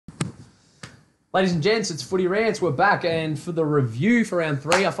Ladies and gents, it's Footy Rants. We're back, and for the review for round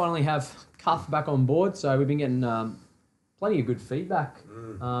 3, I finally have Cuff back on board. So we've been getting plenty of good feedback.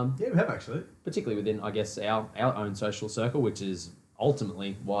 Yeah, we have actually. Particularly within, I guess, our own social circle, which is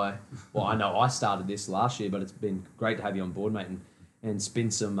ultimately why. Well, I know I started this last year, but it's been great to have you on board, mate, and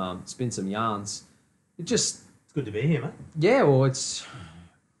spin some yarns. It's good to be here, mate. Yeah, well, it's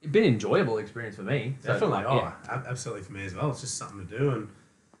been an enjoyable experience for me. Definitely. So, Absolutely for me as well. It's just something to do, and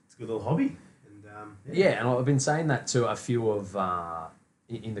it's a good little hobby. Yeah, and I've been saying that to a few of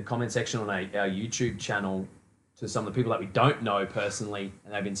in the comment section on our YouTube channel to some of the people that we don't know personally,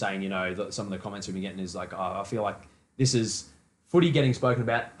 and they've been saying, some of the comments we've been getting is like, I feel like this is footy getting spoken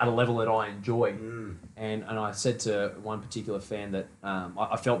about at a level that I enjoy. And I said to one particular fan that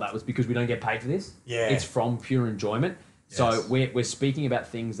I felt that was because we don't get paid for this. Yeah. It's from pure enjoyment. Yes. So we're speaking about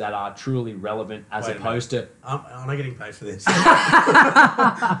things that are truly relevant as opposed to... I'm not getting paid for this.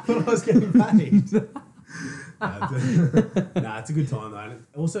 I thought I was getting paid. It's a good time though. And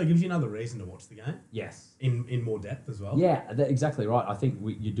it also gives you another reason to watch the game. Yes. In more depth as well. Yeah, exactly right. I think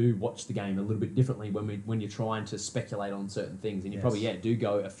you do watch the game a little bit differently when you're trying to speculate on certain things, and you probably do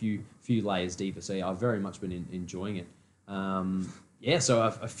go a few layers deeper. So I've very much been enjoying it. So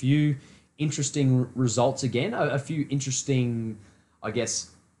a few interesting results again, a few interesting, I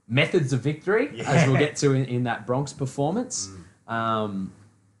guess, methods of victory as we'll get to in that Bronx performance.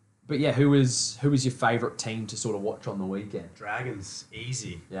 But yeah, who was your favourite team to sort of watch on the weekend? Dragons,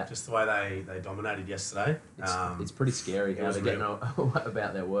 easy. Yeah. Just the way they dominated yesterday. It's pretty scary how they're getting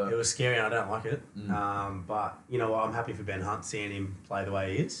about their work. It was scary and I don't like it. But you know what? I'm happy for Ben Hunt, seeing him play the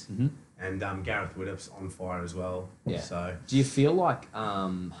way he is. And Gareth Widdop's on fire as well. Yeah. So do you feel like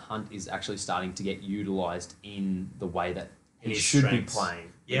Hunt is actually starting to get utilised in the way that he should be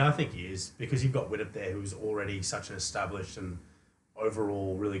playing? Yeah, I think he is, because you've got Widdop there, who's already such an established and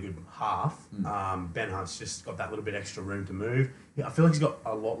overall really good half. Ben Hunt's just got that little bit extra room to move. I feel like he's got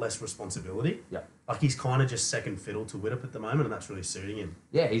a lot less responsibility. Yeah. Like he's kind of just second fiddle to Widdop at the moment, and that's really suiting him.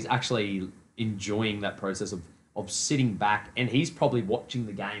 Yeah, he's actually enjoying that process of sitting back, and he's probably watching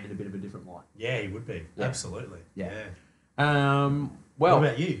the game in a bit of a different light. Yeah, he would be. Yeah. Absolutely. Yeah. Well, what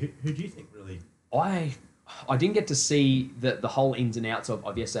about you? Who do you think really? I didn't get to see the whole ins and outs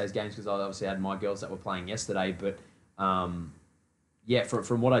of yesterday's games because I obviously had my girls that were playing yesterday, but from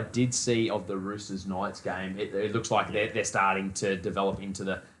what I did see of the Roosters Knights game, it looks like they're starting to develop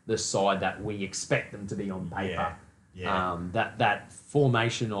into the side that we expect them to be on paper. Yeah. That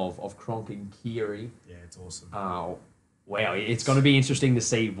formation of Cronk and Keary. Yeah, it's awesome. Wow, it's going to be interesting to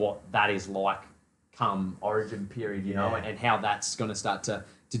see what that is like come Origin period, you know, and how that's going to start to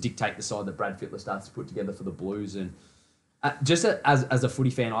dictate the side that Brad Fittler starts to put together for the Blues. And just as a footy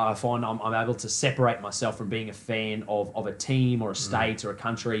fan, I find I'm able to separate myself from being a fan of a team or a state or a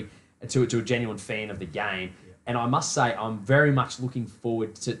country to a genuine fan of the game. And I must say, I'm very much looking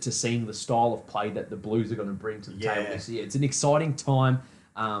forward to seeing the style of play that the Blues are going to bring to the table this year. It's an exciting time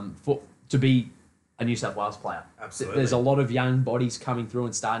to be a New South Wales player. Absolutely. There's a lot of young bodies coming through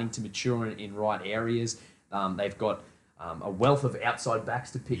and starting to mature in right areas. They've got a wealth of outside backs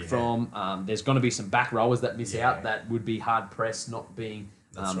to pick from. There's going to be some back rowers that miss out that would be hard pressed not being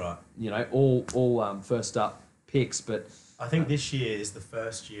all first up picks. But I think this year is the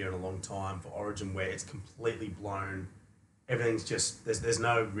first year in a long time for Origin where it's completely blown. Everything's just there's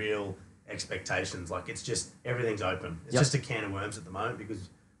no real expectations. Like it's just everything's open. It's just a can of worms at the moment because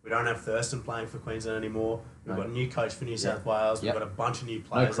we don't have Thurston playing for Queensland anymore. We've got a new coach for New South Wales. We've got a bunch of new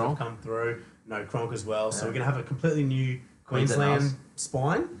players that have come through. No Cronk as well. So we're going to have a completely new Queensland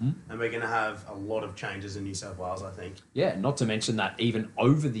spine, and we're going to have a lot of changes in New South Wales, I think. Yeah, not to mention that even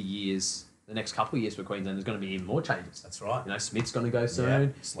over the years, the next couple of years for Queensland, there's going to be even more changes. That's right. You know, Smith's going to go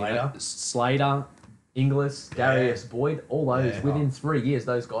soon. Slater. Slater, Inglis, Darius Boyd, all those, within 3 years,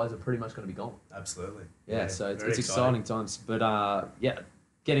 those guys are pretty much going to be gone. Absolutely. Yeah, so it's exciting times. But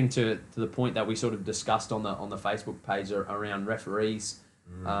getting to the point that we sort of discussed on the Facebook page around referees,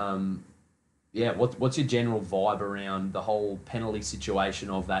 what's your general vibe around the whole penalty situation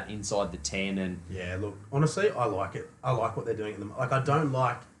of that inside the 10? And yeah, look, honestly, I like it. I like what they're doing at the moment. Like, I don't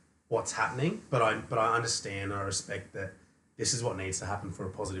like what's happening, but I understand and I respect that this is what needs to happen for a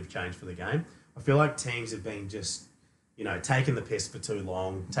positive change for the game. I feel like teams have been just, taking the piss for too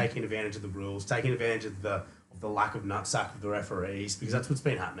long, taking advantage of the rules, taking advantage of the lack of nutsack of the referees, because that's what's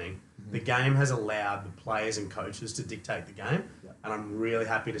been happening. The game has allowed the players and coaches to dictate the game, and I'm really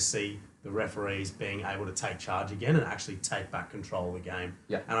happy to see the referees being able to take charge again and actually take back control of the game.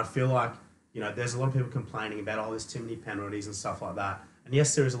 And I feel like, there's a lot of people complaining about, there's too many penalties and stuff like that. And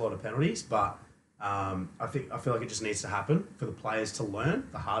yes, there is a lot of penalties, but I feel like it just needs to happen for the players to learn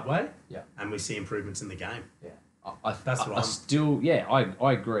the hard way. Yeah. And we see improvements in the game. Yeah. That's what I still,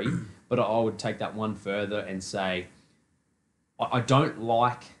 I agree, but I would take that one further and say I don't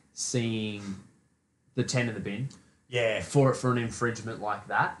like seeing the 10 in the bin. Yeah. For an infringement like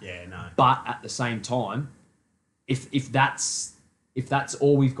that. Yeah, no. But at the same time, if that's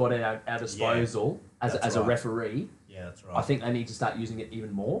all we've got at our disposal as a referee, yeah, that's right. I think they need to start using it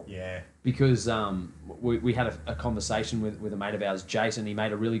even more. Yeah. Because we had a conversation with a mate of ours, Jason. He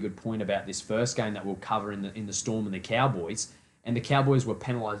made a really good point about this first game that we'll cover in the Storm and the Cowboys. And the Cowboys were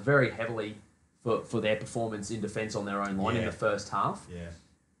penalised very heavily for their performance in defence on their own line in the first half. Yeah.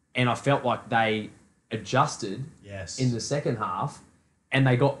 And I felt like they adjusted in the second half, and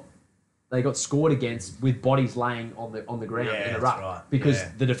they got scored against with bodies laying on the ground in a ruck because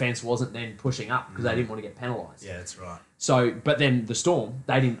the defence wasn't then pushing up because they didn't want to get penalised. Yeah, that's right. So, but then the Storm,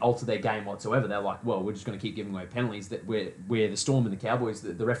 they didn't alter their game whatsoever. They're like, well, we're just going to keep giving away penalties. That where the Storm and the Cowboys,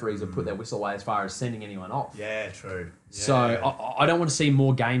 the referees have put their whistle away as far as sending anyone off. Yeah, true. Yeah. So I don't want to see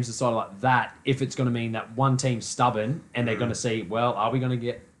more games decided like that if it's going to mean that one team's stubborn and they're going to see, well, are we going to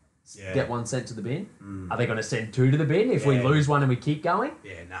get one sent to the bin? Are they going to send two to the bin if we lose one and we keep going?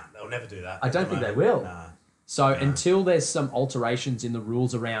 Yeah, nah, they'll never do that. I don't think they will. Nah. So until there's some alterations in the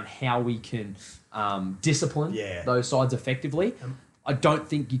rules around how we can discipline those sides effectively, I don't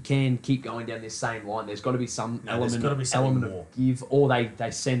think you can keep going down this same line. There's got to be some element of give, or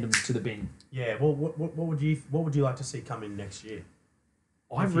they send them to the bin. Yeah. Well, what would you like to see come in next year?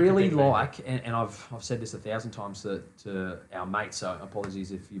 I really like, and I've said this 1,000 times to our mates, so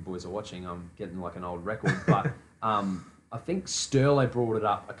apologies if you boys are watching, I'm getting like an old record, but I think Sterlo brought it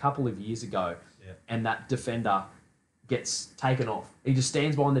up a couple of years ago, and that defender gets taken off. He just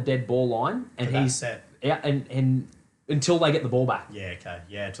stands behind the dead ball line, and he's set. Yeah, and until they get the ball back. Yeah, okay.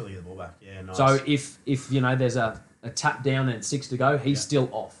 Yeah, until they get the ball back. Yeah, nice. So if there's a tap down and 6 to go, he's still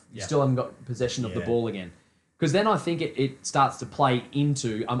off. You still haven't got possession of the ball again. Because then I think it starts to play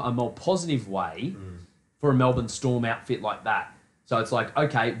into a more positive way for a Melbourne Storm outfit like that. So it's like,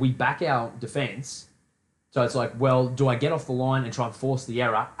 okay, we back our defence. So it's like, well, do I get off the line and try and force the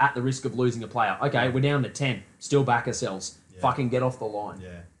error at the risk of losing a player? Okay, we're down to 10. Still back ourselves. Fucking get off the line.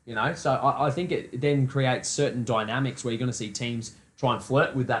 Yeah. So I think it then creates certain dynamics where you're going to see teams try and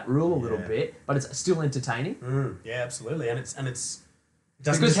flirt with that rule a little bit, but it's still entertaining. Yeah, absolutely. And it's it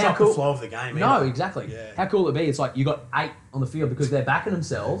doesn't disrupt the flow of the game. No, exactly. Yeah. How cool would it be? It's like you got 8 on the field because they're backing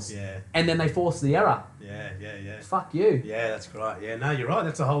themselves, and then they force the error. Yeah. Fuck you. Yeah, that's right. Yeah, no, you're right.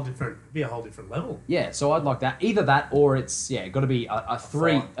 That's a whole different level. Yeah, so I'd like that. Either that or it's got to be a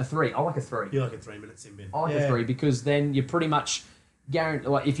 3. A 3. I like a 3. You like a 3 minute sin bin. I like a 3 because then you're pretty much guaranteed.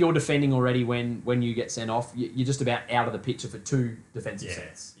 Like if you're defending already when you get sent off, you're just about out of the picture for 2 defensive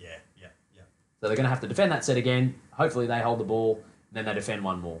sets. Yeah. So they're going to have to defend that set again. Hopefully they hold the ball. Then they defend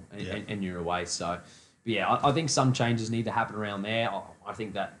one more, and you're away. So, but yeah, I think some changes need to happen around there. I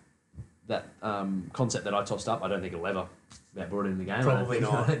think that concept that I tossed up, I don't think it'll ever get brought into the game. Probably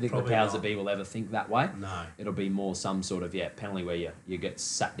not. I don't think the powers that be will ever think that way. No. It'll be more some sort of penalty where you get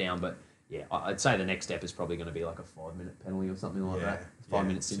sat down. But yeah, I'd say the next step is probably going to be like a 5-minute penalty or something like that.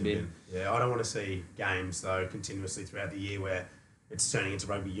 5-minute sin bin. Yeah, I don't want to see games though continuously throughout the year where it's turning into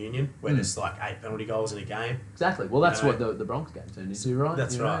rugby union, where there's like 8 penalty goals in a game. Exactly. Well, that's what the Broncos game turned into, right?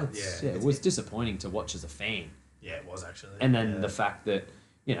 That's right. It was disappointing to watch as a fan. Yeah, it was actually. And then the fact that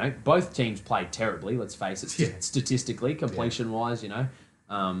both teams played terribly. Let's face it, statistically, completion-wise,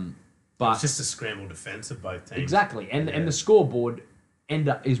 but it's just a scrambled defence of both teams. Exactly, and the scoreboard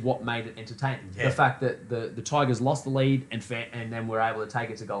is what made it entertaining. Yeah. The fact that the Tigers lost the lead and then were able to take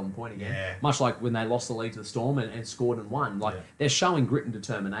it to golden point again. Yeah. Much like when they lost the lead to the Storm and scored and won. Like they're showing grit and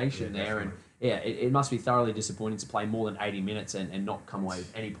determination there. Definitely. And it must be thoroughly disappointing to play more than 80 minutes and not come away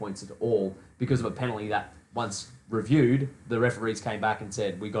with any points at all because of a penalty that once reviewed, the referees came back and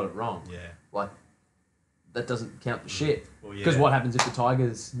said, we got it wrong. Yeah. Like, that doesn't count for shit. Because what happens if the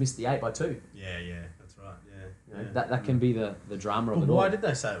Tigers miss the 8 by 2? Yeah. Right, that can be the drama of it all. Why did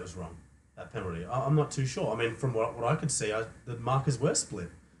they say it was wrong, that penalty? I'm not too sure. I mean, from what I could see, the markers were split.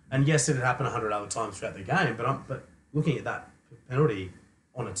 And yes, it had happened 100 other times throughout the game, but looking at that penalty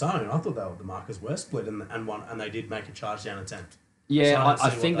on its own, I thought the markers were split and they did make a charge down attempt. Yeah, so I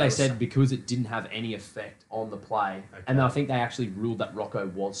think they said because it didn't have any effect on the play. Okay. And then I think they actually ruled that Rocco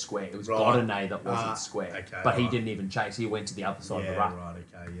was square. It was Godinay that wasn't square. Okay, but he didn't even chase. He went to the other side of the ruck. Right,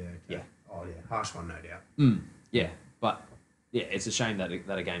 okay. Yeah. Oh, yeah. Harsh one, no doubt. Yeah, but it's a shame that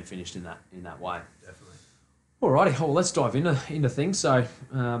a game finished in that way. Definitely. Alrighty, well, let's dive into things. So,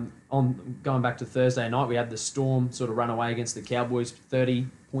 on going back to Thursday night, we had the Storm sort of run away against the Cowboys, 30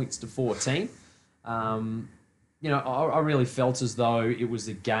 points to 14. I really felt as though it was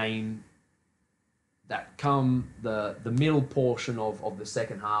a game that come the middle portion of the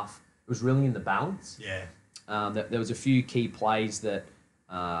second half, it was really in the balance. Yeah. There was a few key plays that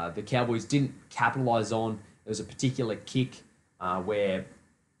the Cowboys didn't capitalise on. There was a particular kick where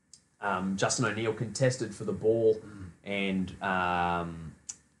Justin O'Neill contested for the ball and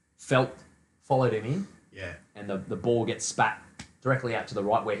followed him in. Yeah. And the ball gets spat directly out to the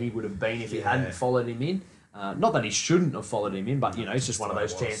right where he would have been if he hadn't followed him in. Not that he shouldn't have followed him in, but it's just one of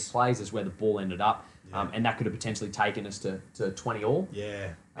those chance plays is where the ball ended up. Yeah. And that could have potentially taken us to 20 all.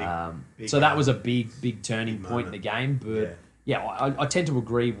 Yeah. Big so that was a big turning point in the game. But I tend to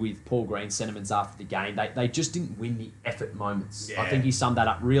agree with Paul Green's sentiments after the game. They just didn't win the effort moments. Yeah. I think he summed that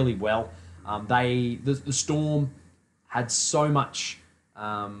up really well. The Storm had so much,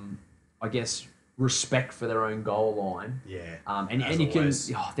 respect for their own goal line. Yeah. And you can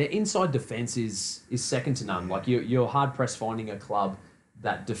their inside defense is second to none. Yeah. Like you're hard pressed finding a club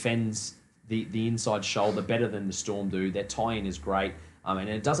that defends the inside shoulder better than the Storm do. Their tie-in is great. And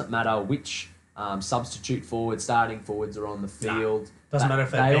it doesn't matter which substitute forwards, starting forwards are on the field. Doesn't matter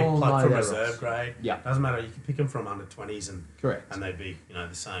if they're being plugged from reserve grade. Yeah. Doesn't matter. You can pick them from under 20s and correct. And they'd be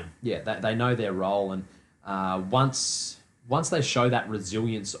the same. Yeah, they know their role. And once they show that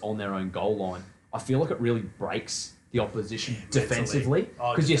resilience on their own goal line, I feel like it really breaks the opposition defensively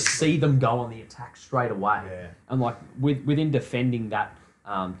because you see them go on the attack straight away. Yeah. And like within defending that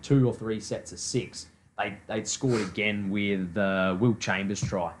 2 or 3 sets of 6, they'd scored again with Will Chambers'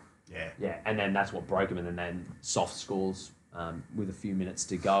 try. Yeah. Yeah. And then that's what broke them. And then soft scores with a few minutes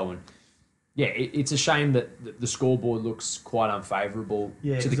to go. And it's a shame that the scoreboard looks quite unfavourable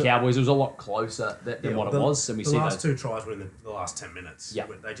to the Cowboys. It was a lot closer than what it was. And the last 2 tries were in the last 10 minutes. Yeah.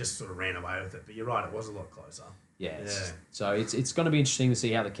 They just sort of ran away with it. But you're right, it was a lot closer. Yeah. So it's going to be interesting to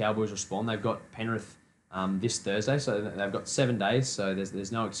see how the Cowboys respond. They've got Penrith this Thursday, so they've got 7 days. So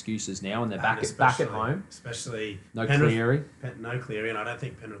there's no excuses now, and they're back at home. Especially Cleary. No Cleary, and I don't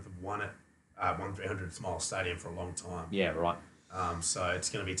think Penrith have won at 1300 Smile Stadium for a long time. Yeah, right. So it's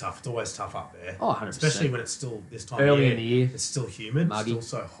going to be tough. It's always tough up there. Oh, 100%. Especially when it's still this time early of in the year. It's still humid. Muggy. It's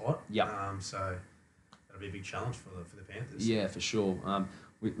still so hot. Yep. So that'll be a big challenge for the Panthers. Yeah, for sure.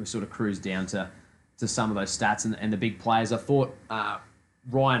 We sort of cruised down to some of those stats and the big players. I thought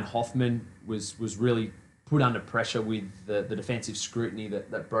Ryan Hoffman was really put under pressure with the defensive scrutiny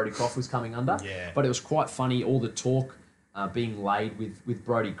that Brodie Croft was coming under. Yeah. But it was quite funny, all the talk being laid with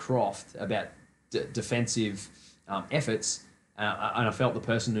Brodie Croft about defensive efforts. And I felt the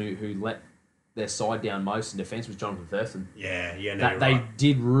person who let their side down most in defence was Jonathan Thurston. They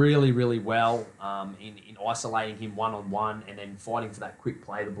did really, really well in isolating him one-on-one and then fighting for that quick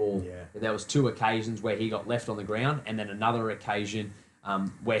play the ball. Yeah. There was 2 occasions where he got left on the ground and then another occasion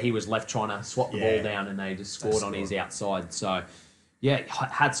where he was left trying to swap the ball down and they just scored on his outside. So,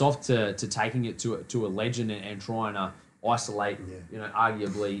 hats off to taking it to a legend and trying to isolate,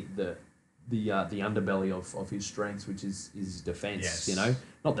 arguably the underbelly of his strengths, which is his defence. Yes.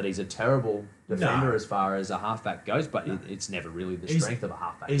 Not that he's a terrible defender as far as a halfback goes, but it's never really the strength of a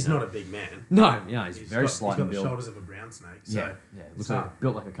halfback. He's not a big man. No, he's very slight in build. He's got the shoulders of a brown snake. So looks like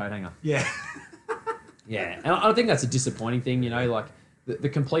built like a coat hanger. Yeah. Yeah, and I think that's a disappointing thing. Like the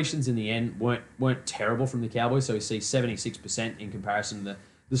completions in the end weren't terrible from the Cowboys. So we see 76% in comparison to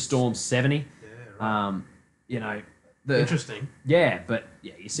the Storm's 70. Yeah, right. Interesting. Yeah, but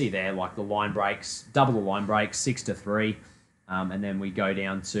you see there like the line breaks, double the line breaks, 6-3, and then we go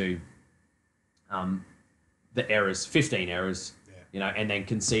down to the errors, 15 errors, and then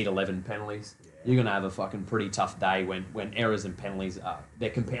concede 11 penalties. Yeah. You're gonna have a fucking pretty tough day when errors and penalties they're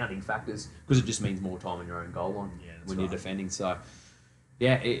compounding factors because it just means more time on your own goal line when you're defending. So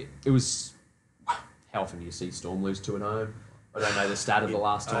it was. How often do you see Storm lose 2 at home? I don't know the stat of the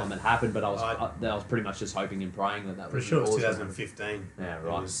last time it happened, but I was pretty much just hoping and praying that was. For sure, it's 2015. Yeah,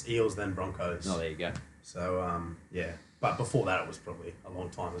 right. It was Eels, then Broncos. Oh, there you go. So but before that, it was probably a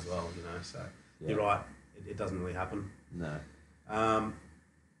long time as well. So you're right, it doesn't really happen. No.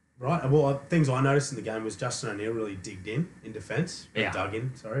 Right. Well, things I noticed in the game was Justin O'Neill really digged in defence. Dug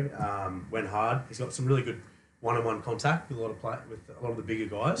in. Sorry. Went hard. He's got some really good one-on-one contact with a lot of the bigger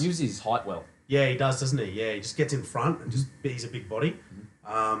guys. Uses his height well. Yeah, he does, doesn't he? Yeah, he just gets in front and he's a big body.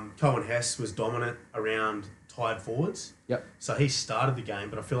 Cohen Hess was dominant around tired forwards. Yep. So he started the game,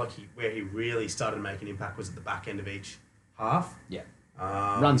 but I feel like where he really started making impact was at the back end of each half. Yeah.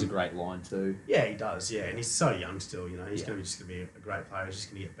 Runs a great line too. Yeah, he does. Yeah, and he's so young still. He's going to be a great player. He's just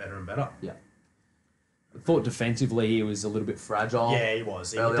going to get better and better. Yeah. I thought defensively he was a little bit fragile. Yeah, he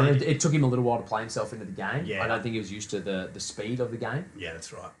was. Early on. It took him a little while to play himself into the game. Yeah. I don't think he was used to the speed of the game. Yeah,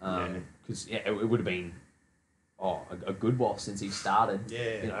 that's right. Because it would have been a good while since he started.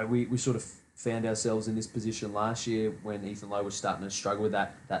 Yeah. You know, we sort of found ourselves in this position last year when Ethan Lowe was starting to struggle with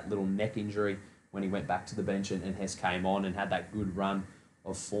that little neck injury when he went back to the bench and Hess came on and had that good run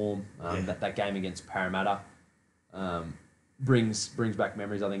of form. That game against Parramatta brings back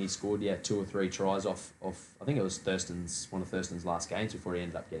memories. I think he scored 2 or 3 tries off I think it was one of Thurston's last games before he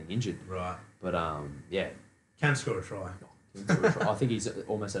ended up getting injured. Right. But Can score a try. I think he's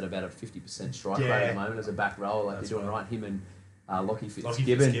almost at about a 50% strike rate at the moment as a back row. Like, they're doing right. Him and Lockie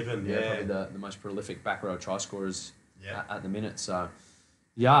Fitzgibbon, probably the most prolific back row try scorers at the minute. So,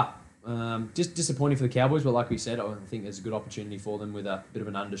 just disappointing for the Cowboys, but like we said, I think there's a good opportunity for them with a bit of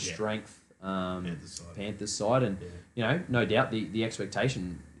an understrength Panthers side, and you know, no doubt the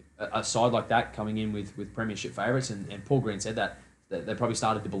expectation, a side like that coming in with premiership favourites, and Paul Green said that they probably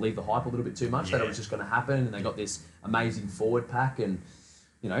started to believe the hype a little bit too much, that it was just going to happen, and they got this amazing forward pack, and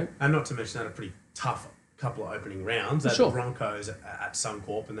you know, and not to mention that a pretty tough couple of opening rounds at the Broncos at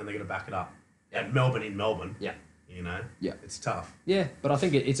Suncorp, and then they're going to back it up at Melbourne in Melbourne. You know, it's tough. Yeah, but I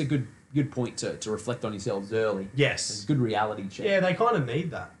think it's a good point to reflect on yourselves early. Yes. It's a good reality check. Yeah, they kind of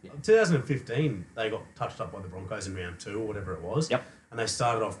need that. 2015, they got touched up by the Broncos in round 2 or whatever it was. Yep. And they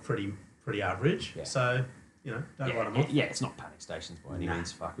started off pretty average. Yeah. So, you know, don't write them off. Yeah, it's not panic stations by any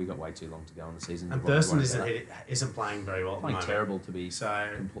means. Fuck, we've got way too long to go in the season. And Thurston isn't playing very well at the moment. Terrible, to be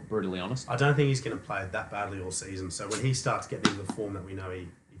brutally honest. I don't think he's going to play that badly all season. So when he starts getting into the form that we know he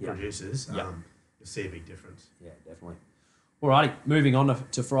produces, you'll see a big difference. Yeah, definitely. Alrighty, moving on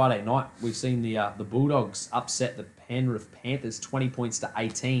to Friday night. We've seen the Bulldogs upset the Penrith Panthers 20 points to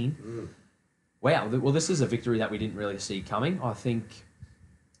 18. Wow, well, this is a victory that we didn't really see coming. I think,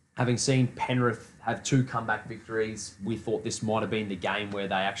 having seen Penrith have 2 comeback victories, we thought this might have been the game where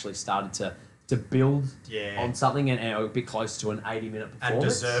they actually started to build on something and a bit close to an 80-minute performance. And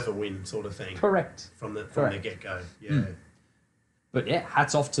deserve a win sort of thing. Correct. From the get-go. But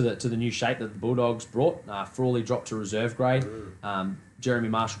hats off to the new shape that the Bulldogs brought. Frawley dropped to reserve grade. Jeremy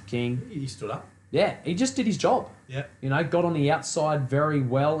Marshall-King. He stood up. Yeah, he just did his job. Yeah. You know, got on the outside very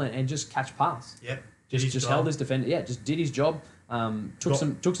well and just catch pass. Yep. Just held his defender. Yeah, just did his job. Took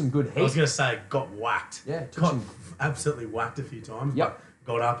some good heat. I was going to say got whacked. Yeah. Got absolutely whacked a few times. Yep.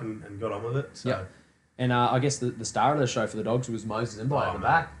 But got up and got on with it. So. Yep. And I guess the star of the show for the Dogs was Moses Mbye at the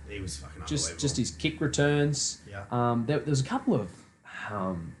back. He was fucking unbelievable. Just his kick returns. Yeah. There was a couple of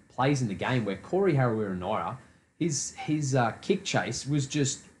plays in the game where Corey Harawira-Naera, his kick chase was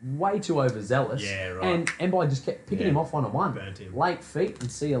just way too overzealous. Yeah, right. And Mbye just kept picking him off one-on-one. Burnt him. Late feet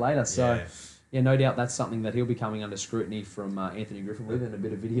and see you later. So, no doubt that's something that he'll be coming under scrutiny from Anthony Griffin with in a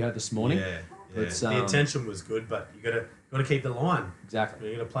bit of video this morning. Yeah. But, the intention was good, but you got to keep the line.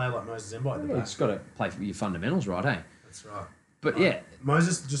 Exactly. You got to play like Moses Mbye at the back. You just got to play for your fundamentals, right? Hey. That's right. But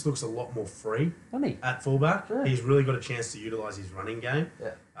Moses just looks a lot more free at fullback. Yeah. He's really got a chance to utilise his running game.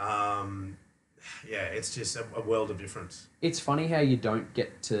 Yeah. It's just a world of difference. It's funny how you don't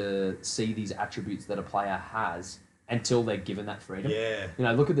get to see these attributes that a player has until they're given that freedom. Yeah. You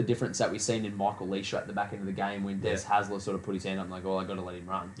know, look at the difference that we've seen in Michael Leisha at the back end of the game when Des Hasler sort of put his hand up and like, I got to let him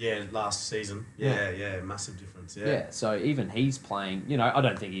run. Yeah, last season. Yeah, massive difference. Yeah, so even he's playing, you know, I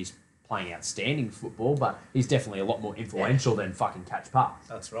don't think he's playing outstanding football, but he's definitely a lot more influential than fucking catch pass.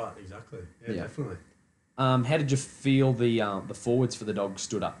 That's right, exactly. Yeah, definitely. How did you feel the forwards for the Dogs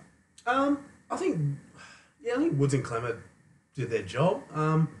stood up? I think Woods and Clement did their job.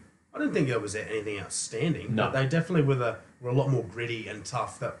 I don't think there was anything outstanding. No. But they definitely were a lot more gritty and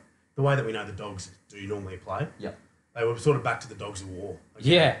tough, that the way that we know the Dogs do normally play. Yep. They were sort of back to the Dogs of War.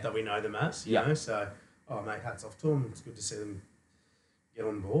 That we know them as. You know, so mate, hats off to them. It's good to see them get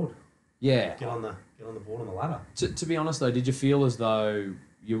on board. Yeah. Get on the board on the ladder. To be honest though, did you feel as though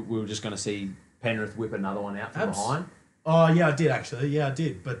we were just going to see Penrith whip another one out from behind? Oh yeah, I did actually. Yeah, I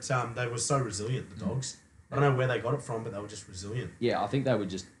did. But they were so resilient, the Dogs. I don't know where they got it from, but they were just resilient. Yeah, I think they were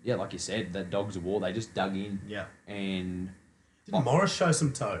just, like you said, that Dogs of War, they just dug in. Yeah. And... Didn't Morris show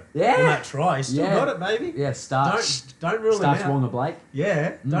some toe? Yeah. On that try. He still got it, maybe. Yeah, Don't rule him out. Starts Wonga Blake.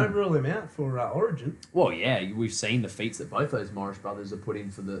 Yeah, don't rule him out for Origin. Well, yeah, we've seen the feats that both those Morris brothers have put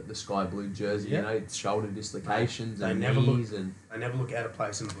in for the sky blue jersey. You know, shoulder dislocations and knees. They never look out of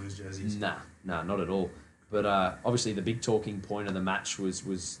place in the Blues jerseys. Nah, not at all. But obviously the big talking point of the match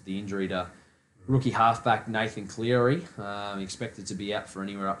was the injury to rookie halfback Nathan Cleary, expected to be out for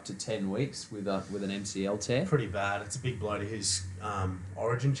anywhere up to 10 weeks with an MCL tear. Pretty bad. It's a big blow to his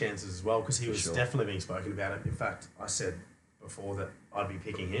Origin chances as well, because he was definitely being spoken about it. In fact, I said before that I'd be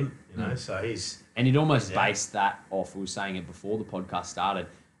picking him. You know, so he's and he'd almost based that off. We were saying it before the podcast started,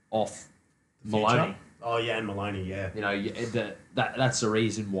 off Maloney. Oh yeah, and Maloney, yeah. You know, that's the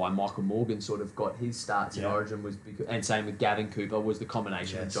reason why Michael Morgan sort of got his starts in Origin was because, and same with Gavin Cooper was the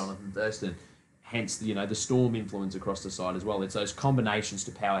combination of Jonathan Thurston. Hence, you know, the Storm influence across the side as well. It's those combinations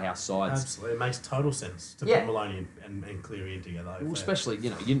to powerhouse sides. Absolutely, it makes total sense to put Maloney and Cleary in together. Well, especially, you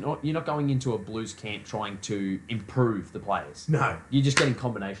know, you're not going into a Blues camp trying to improve the players. No, you're just getting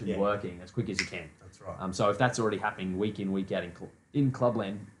combinations working as quick as you can. That's right. So if that's already happening week in, week out in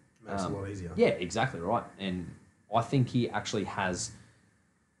Clubland, makes it a lot easier. Yeah, exactly right. And I think he actually has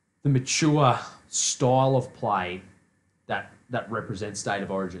the mature style of play that represents State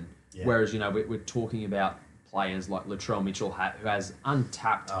of Origin. Yeah. Whereas, you know, we're talking about players like Latrell Mitchell who has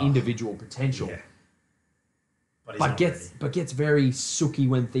untapped individual potential. Yeah. But gets very sooky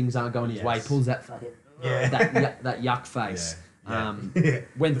when things aren't going his way. Pulls that that yuck face. Yeah.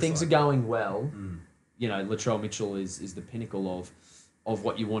 When things are going well, you know, Latrell Mitchell is the pinnacle of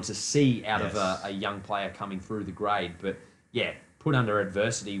what you want to see out of a young player coming through the grade. But yeah, put under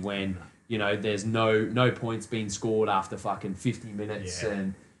adversity when, you know, there's no points being scored after fucking 50 minutes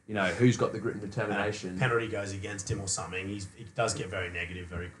and, you know, who's got the grit and determination. Penalty goes against him or something. He does get very negative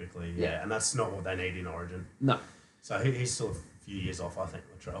very quickly. Yeah. And that's not what they need in Origin. No. So he's still a few years off, I think,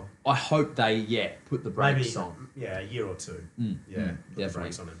 Latrell. I hope they, put the brakes on. Yeah, a year or two. Definitely. The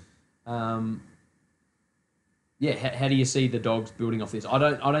brakes on him. How do you see the Dogs building off this? I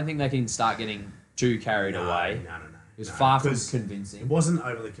don't think they can start getting too carried away. No. It was far from convincing. It wasn't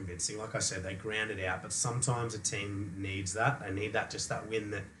overly convincing. Like I said, they ground it out, but sometimes a team needs that. They need just that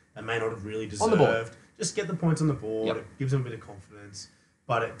win that they may not have really deserved. On the board. Just get the points on the board. Yep. It gives them a bit of confidence.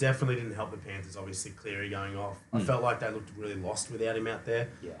 But it definitely didn't help the Panthers, obviously, Cleary going off. I felt like they looked really lost without him out there.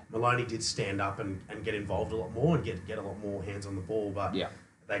 Yeah. Maloney did stand up and get involved a lot more and get a lot more hands on the ball, but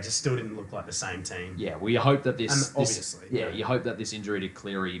they just still didn't look like the same team. Yeah, well, you hope that obviously. You hope that this injury to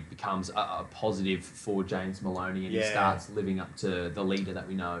Cleary becomes a positive for James Maloney and he starts living up to the leader that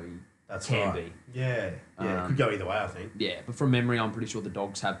we know he can be. Yeah, it could go either way, I think. Yeah, but from memory, I'm pretty sure the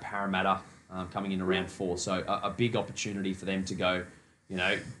Dogs have Parramatta coming in round 4, so a big opportunity for them to go, you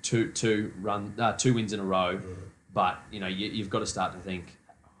know, two wins in a row. But, you know, you've got to start to think,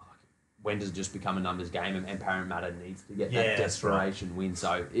 when does it just become a numbers game? And Parramatta needs to get that desperation win.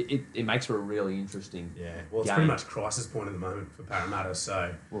 So it makes for a really interesting well, it's game. Pretty much crisis point at the moment for Parramatta.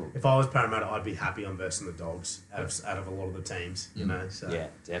 So if I was Parramatta, I'd be happy on versing the Dogs out of a lot of the teams, you know. So yeah,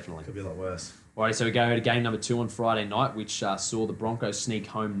 definitely. Could be a lot worse. All right, so we go to game number 2 on Friday night, which saw the Broncos sneak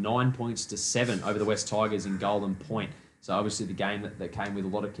home 9 points to 7 over the West Tigers in Golden Point. So obviously the game that came with a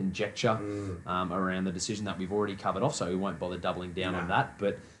lot of conjecture around the decision that we've already covered off, so we won't bother doubling down on that.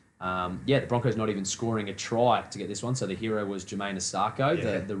 But the Broncos not even scoring a try to get this one. So the hero was Jermaine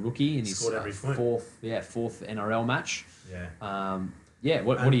Asako, the rookie in his fourth NRL match.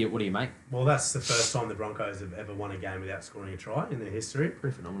 What do you make? Well, that's the first time the Broncos have ever won a game without scoring a try in their history.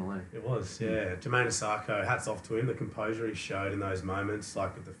 Pretty phenomenal, eh? It was, yeah. Jermaine Asako, hats off to him. The composure he showed in those moments,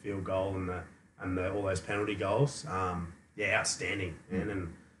 like with the field goal and all those penalty goals. Outstanding, man.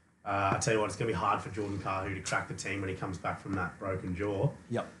 And I tell you what, it's going to be hard for Jordan Carhu to crack the team when he comes back from that broken jaw.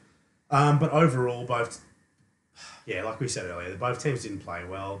 Yep. But overall, like we said earlier, both teams didn't play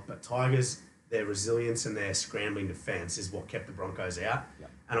well. But Tigers, their resilience and their scrambling defence is what kept the Broncos out.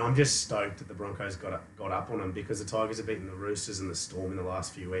 Yep. And I'm just stoked that the Broncos got up on them because the Tigers have beaten the Roosters and the Storm in the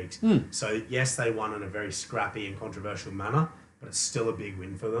last few weeks. So, yes, they won in a very scrappy and controversial manner, but it's still a big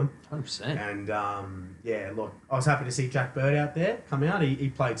win for them. 100%. And, look, I was happy to see Jack Bird out there come out. He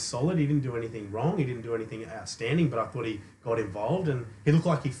played solid. He didn't do anything wrong. He didn't do anything outstanding, but I thought he got involved and he looked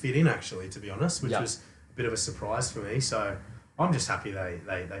like he fit in, actually, to be honest, which was a bit of a surprise for me. So I'm just happy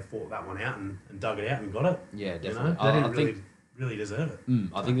they fought that one out and dug it out and got it. Yeah, definitely. You know? They didn't really deserve it.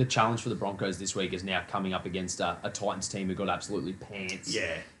 I think the challenge for the Broncos this week is now coming up against a Titans team who got absolutely pants.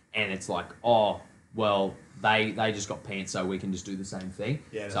 Yeah. And it's like, they just got pants, so we can just do the same thing.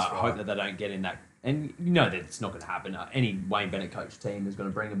 Yeah, so I hope that they don't get in that. And you know that it's not going to happen. Any Wayne Bennett coach team is going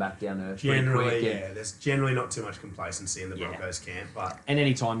to bring them back down to earth. Generally, there's generally not too much complacency in the Broncos camp. And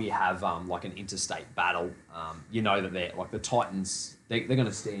any time you have like an interstate battle, you know that they're like the Titans. They're going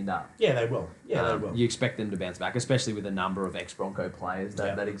to stand up. Yeah, they will. Yeah, they will. You expect them to bounce back, especially with a number of ex-Bronco players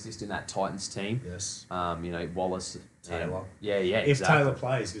that exist in that Titans team. Yes. Wallace, Taylor. If exactly. Taylor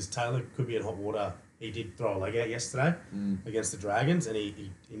plays, because Taylor could be in hot water. He did throw a leg out yesterday against the Dragons, and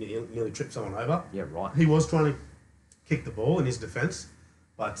he nearly tripped someone over. Yeah, right. He was trying to kick the ball in his defence,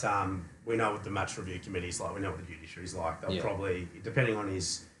 but we know what the match review committee's like. We know what the judiciary's like. They'll probably, depending on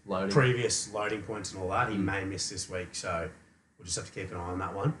his previous loading points and all that, he may miss this week. So we'll just have to keep an eye on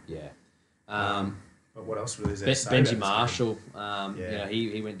that one. Yeah. But what else really is there to say Benji about Marshall, Yeah.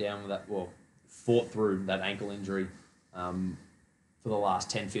 he went down with that, fought through that ankle injury for the last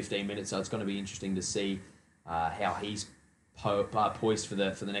 10, 15 minutes. So it's going to be interesting to see how he's poised for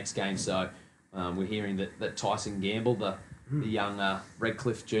the next game. So we're hearing that Tyson Gamble, the young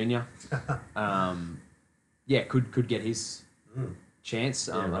Redcliffe Jr., could get his chance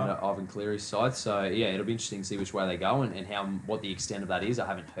under Ivan Cleary's side. So yeah, it'll be interesting to see which way they go and what the extent of that is. I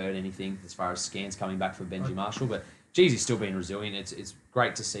haven't heard anything as far as scans coming back for Benji Marshall, but geez, he's still been resilient. It's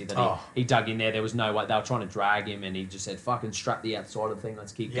great to see that he dug in there. There was no way they were trying to drag him, and he just said, "Fucking strap the outside of the thing.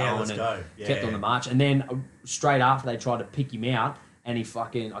 Let's keep going." Let's go. Yeah. Kept on the march. And then straight after they tried to pick him out, and he I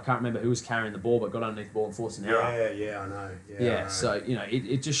can't remember who was carrying the ball, but got underneath the ball and forced an error. Yeah, I know. Yeah, I know. so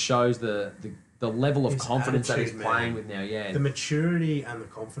it just shows the level of His confidence that he's attitude, playing man. with now. Yeah, The maturity and the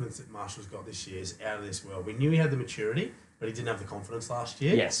confidence that Marshall's got this year is out of this world. We knew he had the maturity, but he didn't have the confidence last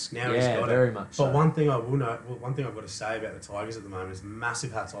year. Yes. Now Yeah, he's got very it. much But so. one thing I've got to say about the Tigers at the moment is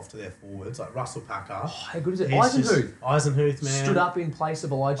massive hats off to their forwards, like Russell Packer. how good is it? He's just- Eisenhuth Eisenhuth, man. stood up in place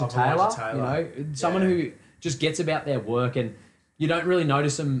of Elijah Of Elijah Taylor. Taylor. Someone Yeah. who just gets about their work, and you don't really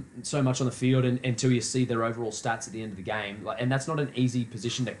notice them so much on the field until you see their overall stats at the end of the game. And that's not an easy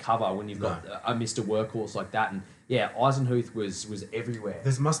position to cover when you've got a Mr. Workhorse like that. And yeah, Eisenhuth was everywhere.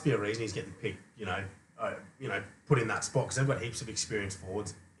 There must be a reason he's getting picked, put in that spot because they've got heaps of experienced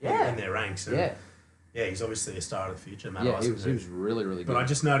forwards in their ranks. And yeah, he's obviously a star of the future, Matt Eisenhuth. He was really, really good. But I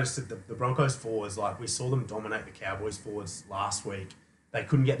just noticed that the Broncos forwards, like we saw them dominate the Cowboys forwards last week. They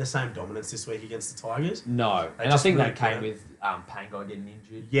couldn't get the same dominance this week against the Tigers. No, They and I just think really that came couldn't. with Pangai getting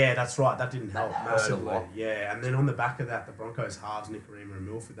injured. Yeah, that's right. That didn't help hurt a massively. lot. Yeah, and then on the back of that, the Broncos halves, Nicarima and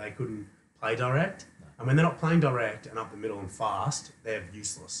Milford, they couldn't play direct. No. And when they're not playing direct and up the middle and fast, they're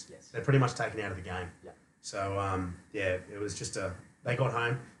useless. Yes. They're pretty much taken out of the game. Yeah. So, it was just they got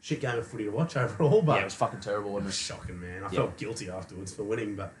home. Shit game of footy to watch overall, but Yeah, it was fucking terrible, it wasn't was it? shocking, man. I felt guilty afterwards for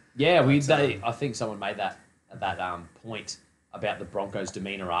winning, but... Yeah, I think someone made that point about the Broncos'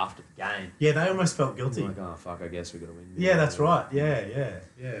 demeanour after the game. Yeah, they almost felt guilty. Like, oh, fuck, I guess we've got to win. Yeah, that's right. Yeah,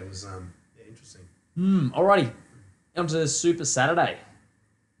 it was interesting. Alrighty, on to the Super Saturday.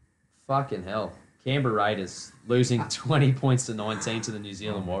 Fucking hell. Canberra Raiders losing 20 points to 19 to the New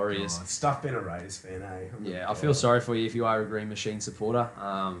Zealand Warriors. God, stuff being a Raiders fan, eh? Oh my Yeah, I God. feel sorry for you if you are a Green Machine supporter.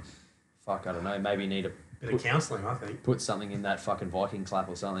 Fuck, I don't know. Maybe you need to Bit of counselling, I think. put something in that fucking Viking clap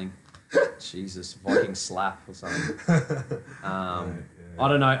or something. Jesus, Viking slap or something. I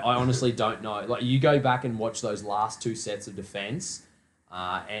don't know. I honestly don't know. Like, you go back and watch those last two sets of defence,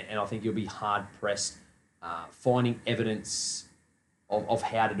 and I think you'll be hard pressed finding evidence of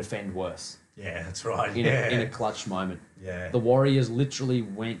how to defend worse Yeah, that's right. in a clutch moment. Yeah. The Warriors literally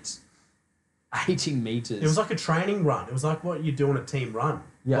went 18 metres. It was like a training run. It was like what you do on a team run.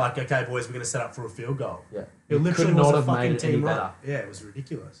 Yeah. Like, okay, boys, we're going to set up for a field goal. Yeah. It You literally could was not a have fucking made it any team run. better. Yeah, it was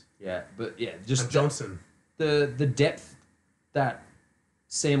ridiculous. Yeah, but yeah, just And Johnson. the depth that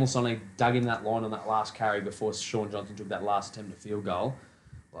Sam Wilsonic dug in that line on that last carry before Sean Johnson took that last attempt at field goal,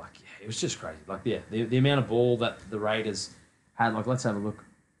 like, yeah, it was just crazy. Like, yeah, the amount of ball that the Raiders had, like, let's have a look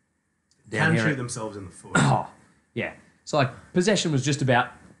down Can here. shoot themselves in the foot. Oh, yeah. So, like, possession was just about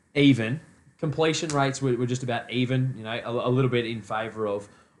even. Completion rates were just about even, a little bit in favour of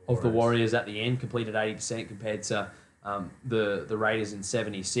the Warriors at the end, completed 80% compared to the Raiders in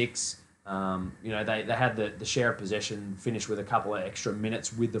 76. They had the share of possession finished with a couple of extra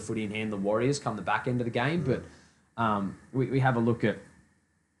minutes with the footy in hand, the Warriors, come the back end of the game. But we have a look at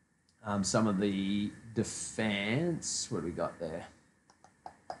some of the defence. What do we got there?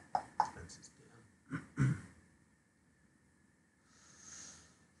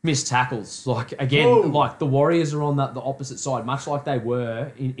 Missed tackles. Like, again, Whoa. like the Warriors are on the opposite side, much like they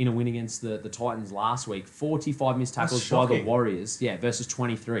were in a win against the Titans last week. 45 missed tackles by the shocking. Warriors, versus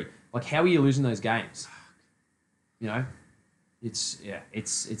 23. Like, how are you losing those games? It's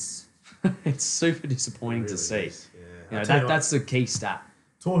it's super disappointing to see. Is, yeah. That's the key stat.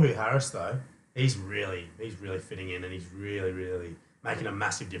 Tohu Harris, though, he's really fitting in, and he's really making a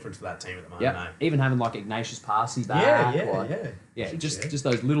massive difference for that team at the moment. Yeah, even having like Ignatius Parsi back. Yeah, just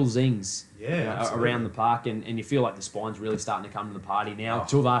those little zings. Absolutely. Around the park, and you feel like the spine's really starting to come to the party now. Oh.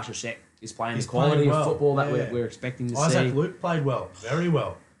 Tulvashasek is playing He's the quality playing of well, football that yeah. we're expecting to Isaac see. Luke played well, very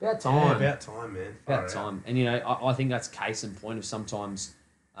well. About time. Yeah, about time, man. About time. And, I think that's case in point of sometimes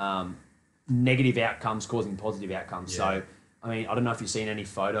negative outcomes causing positive outcomes. Yeah. So, I mean, I don't know if you've seen any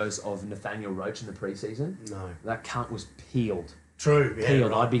photos of Nathaniel Roach in the preseason. No. That cunt was peeled. True. Yeah,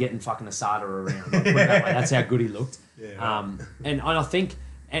 Peeled. right. I'd be getting fucking Asada around. I'll put it that way. That's how good he looked. Yeah, right. And I think,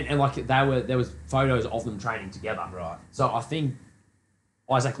 and like there was photos of them training together. Right. So I think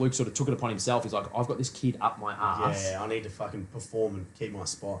Isaac Luke sort of took it upon himself. He's like, I've got this kid up my ass. Yeah, I need to fucking perform and keep my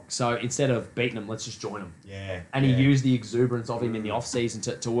spot. So instead of beating him, let's just join him. Yeah. And he used the exuberance of him in the off season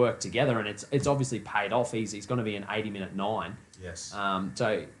to work together, and it's obviously paid off. He's going to be an 80-minute 9. Yes.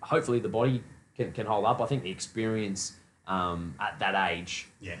 So hopefully the body can hold up. I think the experience at that age,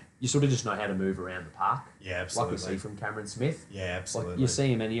 Yeah. you sort of just know how to move around the park. Yeah, absolutely. Like we see from Cameron Smith. Yeah, absolutely. Like you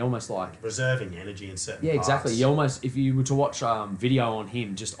see him and he almost like... Reserving energy in certain Yeah, parts. exactly. You almost, if you were to watch video on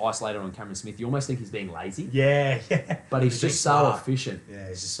him, just isolated on Cameron Smith, you almost think he's being lazy. Yeah, yeah. But he's just so smart. efficient. Yeah,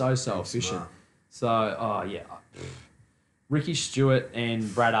 he's just so being efficient. smart. So, oh, yeah. Ricky Stewart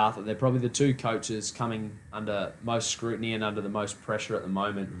and Brad Arthur, they're probably the two coaches coming under most scrutiny and under the most pressure at the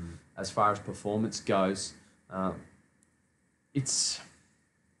moment as far as performance goes. It's...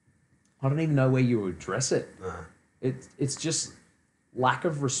 I don't even know where you would address it. Nah. It's just lack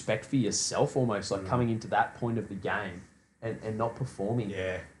of respect for yourself almost, like coming into that point of the game and not performing.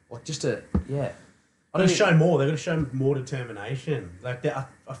 Yeah. Like just a... Yeah. They're going to show more. They're going to show more determination. Like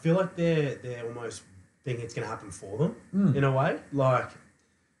I feel like they're almost thinking it's going to happen for them in a way. Like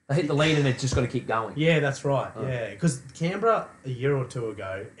they hit the lead and it's just got to keep going. yeah, that's right. Yeah, because Canberra a year or two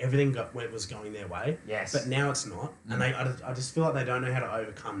ago, everything was going their way. Yes. But now it's not, and I just feel like they don't know how to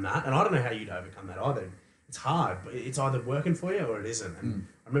overcome that. And I don't know how you'd overcome that either. It's hard, but it's either working for you or it isn't. And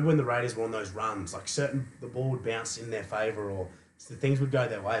I remember when the Raiders were on those runs, like the ball would bounce in their favour or the things would go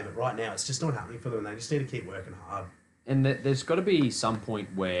their way. But right now, it's just not happening for them. And they just need to keep working hard. And there's got to be some point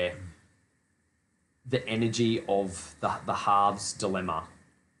where the energy of the halves dilemma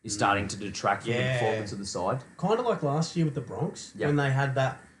is starting to detract from the performance of the side. Kind of like last year with the Bronx, when they had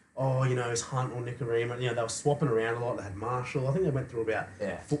that, it's Hunt or Nicarima. They were swapping around a lot. They had Marshall. I think they went through about,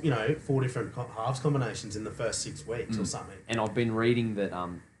 4 different halves combinations in the first 6 weeks or something. And I've been reading that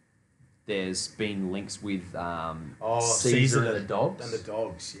there's been links with Caesar and the Dogs. And the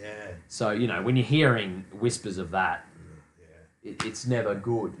Dogs, yeah. So, when you're hearing whispers of that, it's never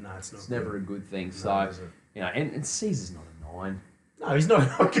good. No, it's not. It's never a good thing. No, So, it isn't. and Caesar's not a 9. No, he's not.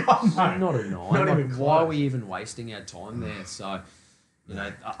 Oh, God, no. Not a 9. Not Like, even why are close. we even wasting our time there? So,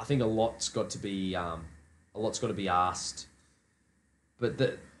 I think a lot's got to be asked.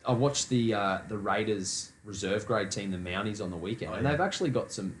 But I watched the Raiders reserve grade team, the Mounties, on the weekend, and they've actually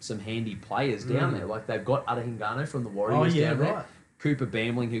got some handy players down there. Like they've got Adahingano from the Warriors down there. Cooper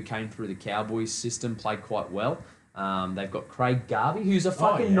Bambling, who came through the Cowboys system, played quite well. They've got Craig Garvey, who's a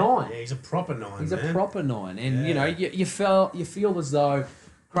fucking 9. Yeah, he's a proper 9. He's man. a proper 9, and you feel as though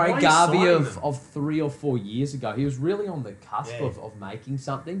Craig Why Garvey sign of 3 or 4 years ago, he was really on the cusp Yeah. of making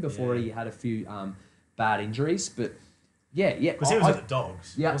something before he had a few bad injuries. But yeah, Because he was at the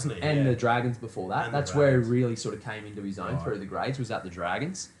Dogs, wasn't he? and the Dragons before that. And the That's where he Dragons. really sort of came into his own through the grades. Was at the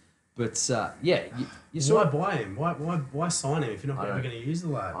Dragons, but you Why sort of, buy him? Why sign him if you're not ever don't- going to use the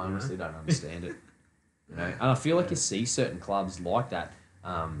lad? I honestly don't understand it. And I feel like you see certain clubs like that.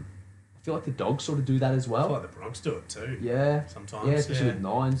 I feel like the Dogs sort of do that as I well. feel like the Bronx do it too. Yeah, Sometimes, Yeah, especially yeah. with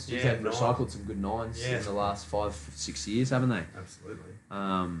 9s. Yeah, They've nine. recycled some good 9s in the last 5-6 years, haven't they? Absolutely.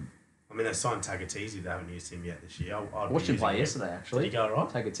 I I mean, they signed Tagatese. They haven't used him yet this year. I'd be watched him using play yesterday, actually. Did he go all right?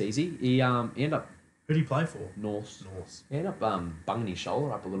 Take it easy. He ended up Who did he play for? North. North. He ended up bunging his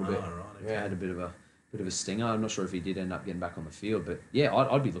shoulder up a little bit. Oh, right, okay. Yeah, had a bit of a stinger. I'm not sure if he did end up getting back on the field, but yeah,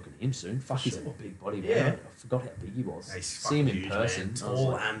 I'd be looking at him soon. Fuck, he's a Sure. big body, man. Yeah. I forgot how big he was. Yeah, he's See him in fucking huge, person. man. I was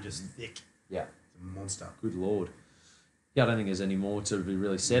Tall like, and just thick. yeah, He's a monster. good lord. Yeah, I don't think there's any more to be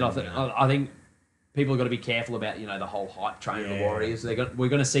really said. No. I think people have got to be careful about the whole hype train of the Warriors. We're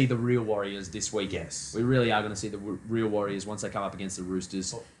going to see the real Warriors this weekend. Yes. We really are going to see the real Warriors once they come up against the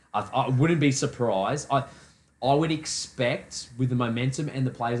Roosters. I wouldn't be surprised. I would expect, with the momentum and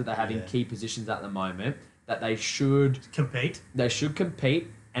the players that they have in key positions at the moment, that they should Compete. compete,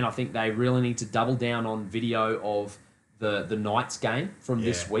 and I think they really need to double down on video of the Knights game from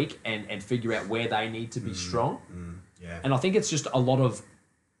this week and figure out where they need to be strong. Yeah. And I think it's just a lot of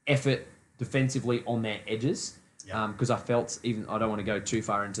effort defensively on their edges. Yeah. Because I felt, I don't want to go too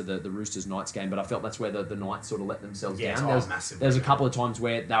far into the Roosters Knights game, but I felt that's where the Knights sort of let themselves down. Massively. There's a couple of times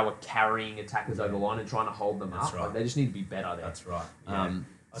where they were carrying attackers over the line and trying to hold them That's up. right. Like, they just need to be better there. That's right. Yeah.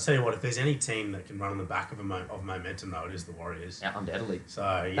 I'll tell you what, if there's any team that can run on the back of momentum, though, it is the Warriors. Yeah, undoubtedly. So,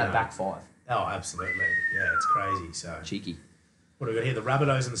 That back 5. Oh, absolutely. Yeah, it's crazy. So, Cheeky. what do we got here? The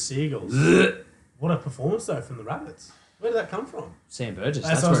Rabbitohs and the Seagulls. What a performance, though, from the Rabbits. Where did that come from? Sam Burgess.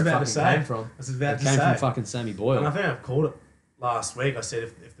 That's That's what I was where it about fucking to say. came from. That's what I was about It to came say. from fucking Sammy Boyle. And I think I've called it last week. I said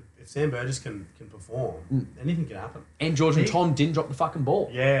if Sam Burgess can perform, anything can happen. And George and Tom didn't drop the fucking ball.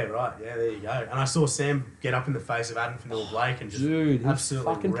 Yeah, right. Yeah, there you go. And I saw Sam get up in the face of Adam Fanua-Blake and just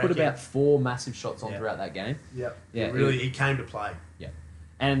absolutely fucking put about 4 massive shots on throughout that game. Yep. Yeah, he came to play. Yeah.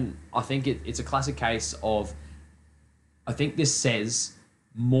 And I think it's a classic case of, I think this says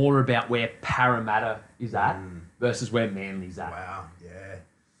more about where Parramatta is at versus where Manly's at. Wow, yeah.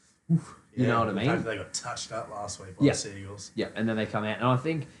 Oof. You know what I mean? In fact, they got touched up last week by the Seagulls. Yeah, and then they come out. And I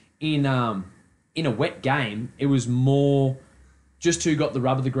think in a wet game, it was more just who got the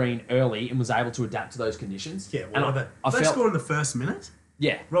rub of the green early and was able to adapt to those conditions. Yeah, well, they scored in the first minute?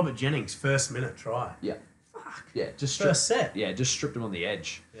 Yeah. Robert Jennings, first minute try. Yeah. Fuck. Yeah, just first set. Yeah, just stripped them on the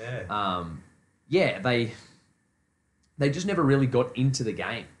edge. Yeah. They just never really got into the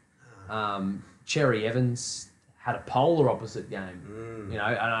game. Cherry Evans had a polar opposite game, you know,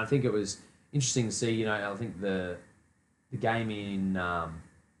 and I think it was interesting to see, you know, I think the game in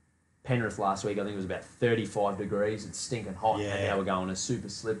Penrith last week, I think it was about 35 degrees. It's stinking hot, and they were going super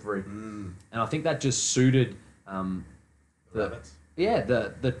slippery. And I think that just suited the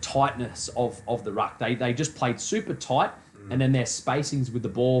tightness of the ruck. They just played super tight, and then their spacings with the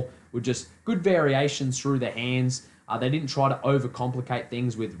ball were just good variations through the hands. They didn't try to overcomplicate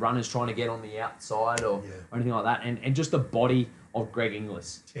things with runners trying to get on the outside or anything like that. And just the body of Greg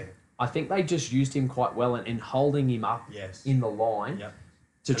Inglis. Yeah. I think they just used him quite well in holding him up in the line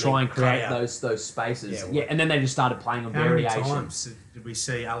to try and create those spaces. And then they just started playing on variations. How many times did we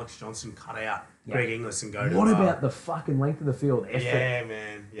see Alex Johnson cut out Greg Inglis and go to What about the fucking length of the field? Effort. Yeah,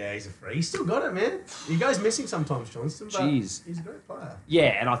 man. Yeah, he's a free. He's still got it, man. He goes missing sometimes, Johnston, but he's a great player.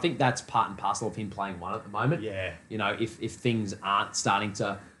 Yeah, and I think that's part and parcel of him playing one at the moment. Yeah. You know, if things aren't starting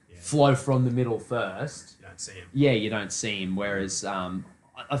to flow from the middle first... You don't see him. Yeah, you don't see him. Whereas I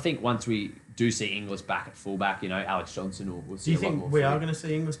think once we do see Inglis back at fullback, you know, Alex Johnson will see a lot more. Do you think we are going to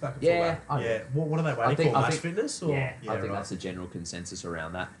see Inglis back at fullback? Yeah. What are they waiting for? Match fitness? Or? Yeah, I think that's the general consensus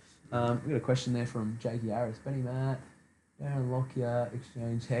around that. We've got a question there from Jakey Harris. Benny Matt, Darren Lockyer,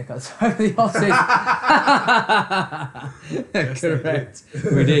 exchange haircuts over the offseason. Correct.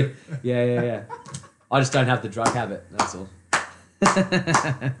 We did. Yeah. I just don't have the drug habit, that's all.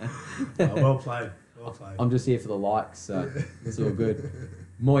 Well played. I'm just here for the likes, so it's all good.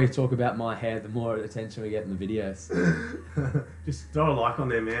 The more you talk about my hair, the more attention we get in the videos. Just throw a like on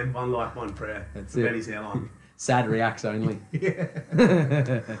there, man. One like, one prayer. That's it. Benny's hairline. Sad reacts only.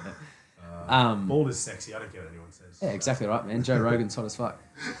 Bald is sexy. I don't care what anyone says. Yeah, exactly right, man. Joe Rogan's hot as fuck.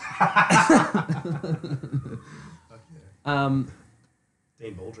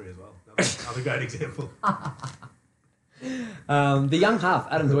 Dean Baldry as well. Another great example. The young half,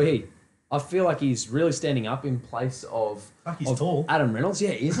 Adam Doihe. I feel like he's really standing up in place of, tall. Adam Reynolds. Yeah,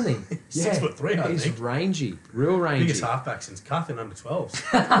 isn't he? 6'3", I think. He's rangy, real rangy. Biggest halfback since Cuff in under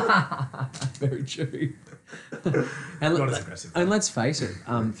 12s. Very true. And let's face it,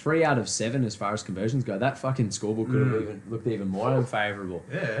 3 out of 7 as far as conversions go. That fucking scoreboard could have looked even more unfavourable.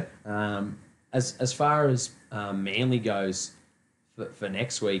 Yeah. As far as Manly goes for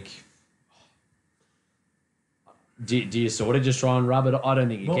next week. Do you sort of just try and rub it off? I don't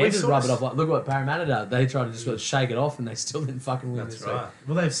think you can just rub it off. Like, look what Parramatta did. They tried to just sort of shake it off and they still didn't fucking win this week.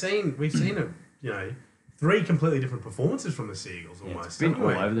 Well, we've seen it, 3 completely different performances from the Seagulls almost. It's been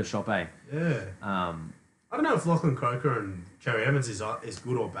all over the shop, eh? Yeah. I don't know if Lachlan Croker and Cherry Evans is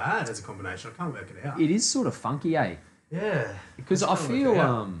good or bad as a combination. I can't work it out. It is sort of funky, eh? Yeah. Because I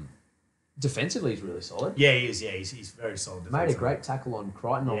feel defensively he's really solid. Yeah, he is. Yeah, he's very solid defensively. Made a great tackle on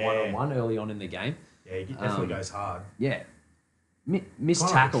Crichton on one-on-one early on in the game. Yeah, he definitely goes hard. Yeah. Missed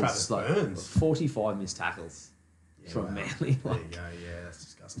tackles, like 45 missed tackles from Manly. There you go, yeah, that's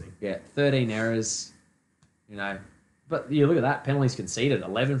disgusting. Yeah, 13 errors, But you look at that, penalties conceded,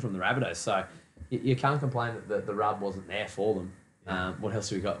 11 from the Rabbitohs, so you can't complain that the rub wasn't there for them. Yeah. What else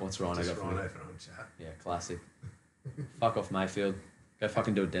have we got? What's Rhino got for me? Chat. Yeah, classic. Fuck off, Mayfield. Go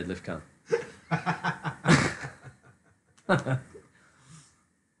fucking do a deadlift, cunt.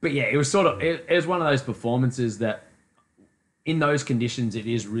 But yeah, it was it was one of those performances that in those conditions, it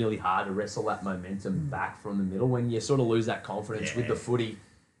is really hard to wrestle that momentum back from the middle when you sort of lose that confidence with the footy.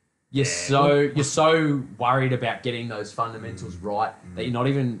 You're so worried about getting those fundamentals right that you're not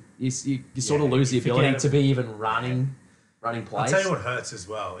even you sort of lose the ability to be even running plays. I'll tell you what hurts as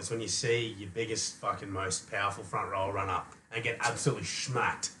well is when you see your biggest fucking most powerful front row run up and get absolutely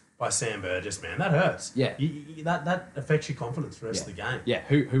smacked by Sam Burgess, man. That hurts. Yeah. That affects your confidence for the rest of the game. Yeah,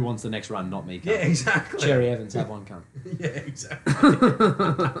 who wants the next run, not me, cunt. Yeah, exactly. Cherry Evans, have one, cunt. Yeah, exactly.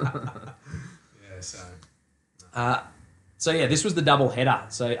 So yeah, this was the double header.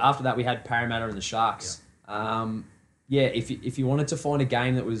 So after that, we had Parramatta and the Sharks. yeah, if you wanted to find a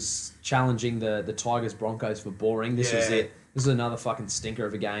game that was challenging the Tigers Broncos for boring, this was it. This is another fucking stinker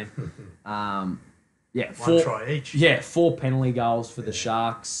of a game. Yeah, One try each. Yeah, 4 penalty goals for the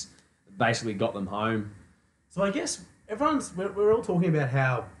Sharks. Basically got them home. So I guess we're all talking about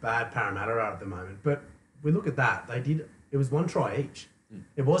how bad Parramatta are at the moment, but we look at that. It was 1 try each.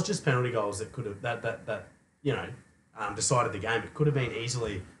 It was just penalty goals that could have that decided the game. It could have been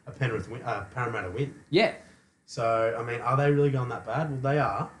easily a Parramatta win. Yeah. So I mean, are they really going that bad? Well, they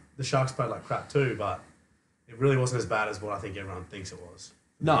are. The Sharks played like crap too, but it really wasn't as bad as what I think everyone thinks it was.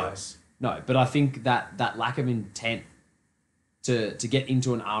 No, but I think that lack of intent to get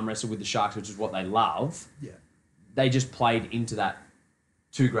into an arm wrestle with the Sharks, which is what they love, they just played into that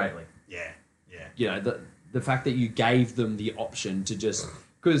too greatly. Yeah. You know, the fact that you gave them the option to just...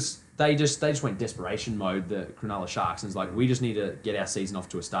 Because they just went desperation mode, the Cronulla Sharks, and it's like, we just need to get our season off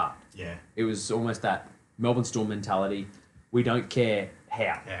to a start. Yeah. It was almost that Melbourne Storm mentality. We don't care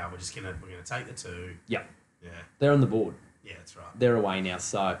how. Yeah, we're gonna take the 2. Yeah. Yeah. They're on the board. Yeah, that's right. They're away now,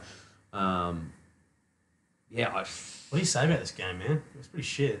 so... What do you say about this game, man? It was pretty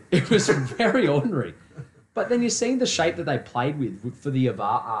shit. It was very ordinary. But then you're seeing the shape that they played with for the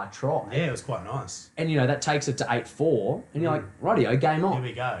Avar try. Yeah, it was quite nice. And, that takes it to 8-4. And you're like, rightio, game on. Here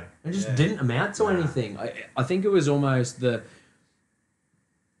we go. It just didn't amount to anything. I think it was almost the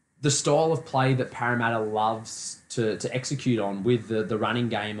style of play that Parramatta loves to execute on with the running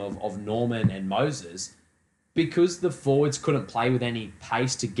game of Norman and Moses. Because the forwards couldn't play with any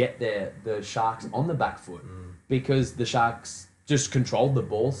pace to get the Sharks on the back foot. Because the Sharks just controlled the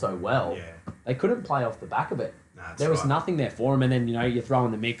ball so well. Yeah. They couldn't play off the back of it. There was nothing there for them. And then, you throw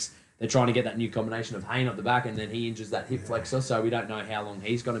in the mix, they're trying to get that new combination of Hayne up the back, and then he injures that hip flexor, so we don't know how long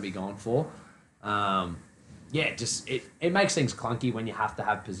he's going to be gone for. It makes things clunky when you have to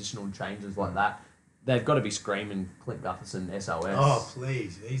have positional changes like that. They've got to be screaming Clint Gutherson SOS. Oh,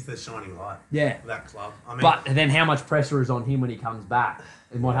 please. He's the shining light of that club. I mean, but then how much pressure is on him when he comes back?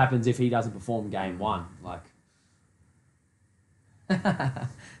 And what happens if he doesn't perform game 1?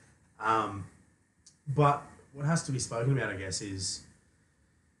 But what has to be spoken about, I guess, is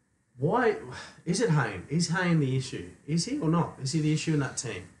why is it Hayne? Is Hayne the issue? Is he or not? Is he the issue in that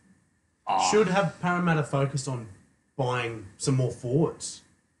team? Should have Parramatta focused on buying some more forwards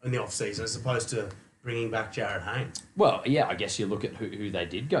in the off-season as opposed to bringing back Jared Hayne? Well, yeah, I guess you look at who they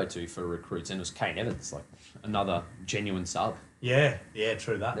did go to for recruits, and it was Kane Evans, another genuine sub. Yeah,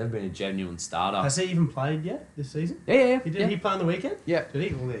 true that. Never been a genuine starter. Has he even played yet this season? Yeah. He play on the weekend? Yeah. Did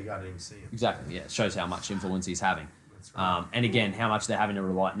he? Well, there you go. I didn't even see him. Exactly, yeah. It shows how much influence he's having. That's right. And again, how much they're having to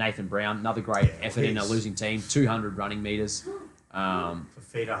rely. Nathan Brown, another great effort in a losing team, 200 running metres. For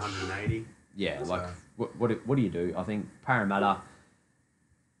feet 180. Yeah, what do you do? I think Parramatta,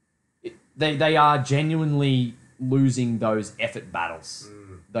 they are genuinely losing those effort battles.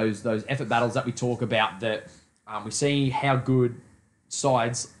 Those effort battles that we talk about, that we see how good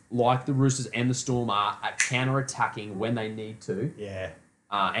sides like the Roosters and the Storm are at counter-attacking when they need to. Yeah.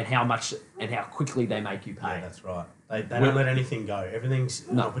 And how quickly they make you pay. Yeah, that's right. They don't let anything go. Everything's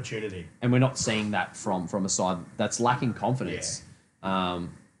an opportunity. And we're not seeing that from a side that's lacking confidence.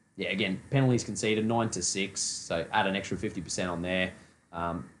 Again, penalties conceded 9-6, so add an extra 50% on there.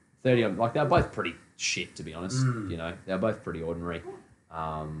 30 on, they're both pretty shit, to be honest. They're both pretty ordinary.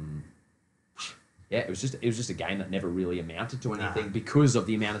 It was just a game that never really amounted to anything because of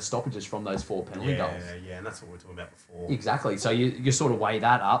the amount of stoppages from those 4 penalty goals. Yeah, and that's what we were talking about before. Exactly. So you sort of weigh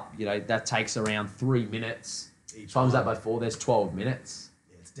that up. That takes around 3 minutes. Times that by 4, there's 12 minutes.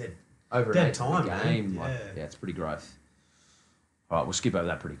 Yeah, it's dead. Over dead an time, game. Man. It's pretty gross. All right, we'll skip over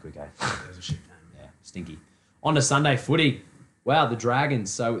that pretty quick, eh? It was a shit game. Yeah, stinky. On to Sunday footy. Wow, the Dragons.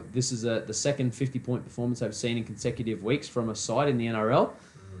 So this is the second 50-point performance they've seen in consecutive weeks from a side in the NRL.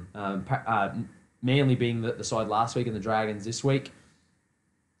 Manly being the side last week and the Dragons this week.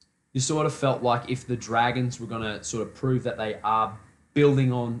 You sort of felt like if the Dragons were going to sort of prove that they are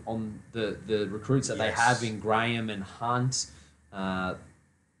building on the recruits that they have in Graham and Hunt,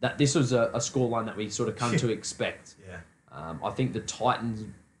 that this was a scoreline that we sort of come to expect. Yeah. I think the Titans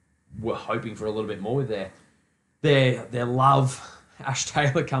were hoping for a little bit more with their love, Ash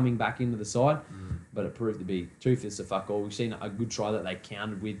Taylor coming back into the side, but it proved to be 2/5 of fuck all. We've seen a good try that they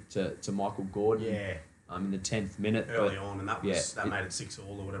countered with to Michael Gordon. Yeah. In the 10th minute. Early on, and that made it 6-6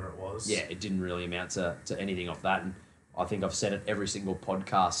 or whatever it was. Yeah, it didn't really amount to anything off that. And I think I've said it every single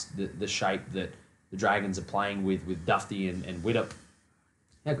podcast, the shape that the Dragons are playing with Duffy and Widdop.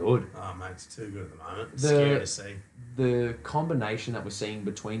 How good. Oh, mate, it's too good at the moment. It's scary to see. The combination that we're seeing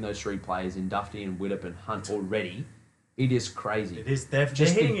between those 3 players in Duffy and Widdop and Hunt already, it is crazy. It is. They're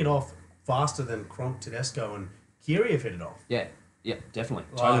hitting it off faster than Cronk, Tedesco and Keary have hit it off. Yeah, definitely.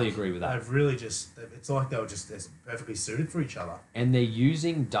 Totally Like, agree with that. They've really just, it's like they're perfectly suited for each other. And they're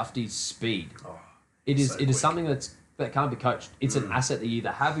using Dufty's speed. Oh, It is so it is quick. something that can't be coached. It's an asset that you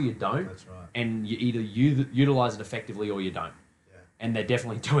either have or you don't. That's right. And you either utilize it effectively or you don't. Yeah. And they're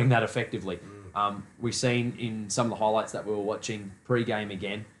definitely doing that effectively. We've seen in some of the highlights that we were watching pre-game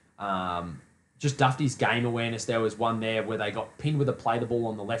again, just Dufty's game awareness. There was one there where they got pinned with a play the ball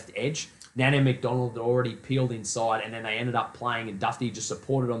on the left edge. Nana McDonald had already peeled inside, and then they ended up playing, and Dufty just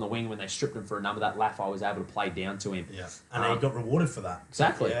supported on the wing when they stripped him for a number. That Lafai was able to play down to him. Yeah. And he got rewarded for that.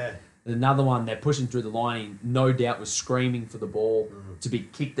 Exactly. Yeah. Another one, they're pushing through the line. He no doubt was screaming for the ball to be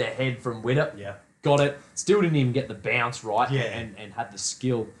kicked ahead from Widdop. Yeah. Got it. Still didn't even get the bounce right Yeah. and had the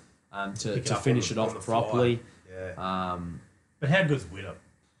skill to Pick it up finish on it the off fly. properly. Yeah. But how good's Widdop?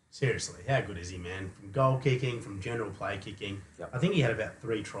 Seriously, how good is he, man? From goal kicking, from general play kicking. Yep. I think he had about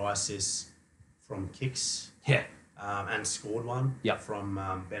 3 try assists from kicks. Yeah. And scored one Yep.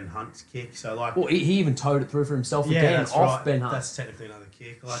 from Ben Hunt's kick. So, like... Well, he even towed it through for himself yeah, again that's off right. Ben Hunt. That's technically another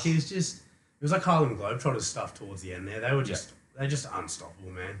kick. Like, he was just... It was like Harlem Globetrotters stuff towards the end there. They were just... They're just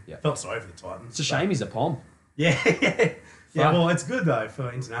unstoppable, man. Yep. Felt sorry for the Titans. It's a shame he's a pom. Yeah, yeah. Fuck. Well, it's good though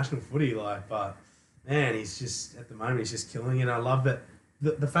for international footy, like, but man, he's just at the moment he's just killing it. And I love that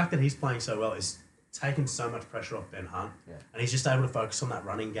the fact that he's playing so well is taking so much pressure off Ben Hunt, and he's just able to focus on that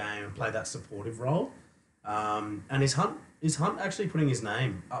running game and play that supportive role. And is Hunt actually putting his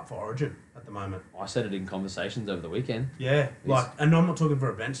name up for Origin at the moment? I said it in conversations over the weekend. Yeah, like, and I'm not talking for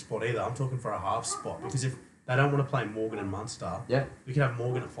a bench spot either. I'm talking for a half spot because if they don't want to play Morgan and Munster, we could have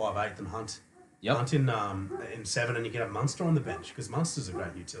Morgan at 5'8" and Hunt. Yep. Hunt in 7, and you can have Munster on the bench because Munster's a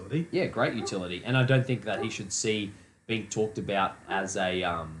great utility. Yeah, great utility, and I don't think that he should see being talked about as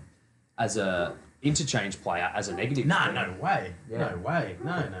a interchange player as a negative. No way. Yeah. No way.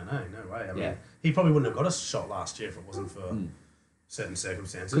 No way. I mean, Yeah. he probably wouldn't have got a shot last year if it wasn't for certain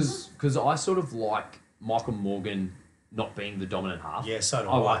circumstances. Because I sort of like Michael Morgan not being the dominant half. Yeah, so do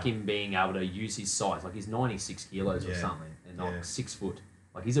I I. like him being able to use his size. Like he's 96 kilos or Yeah. something, and Yeah. like 6 foot.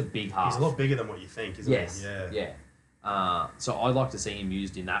 Like he's a big half. He's a lot bigger than what you think, isn't Yes. he? Yeah. Yeah. So I'd like to see him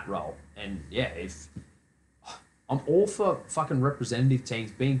used in that role. And yeah, if I'm all for fucking representative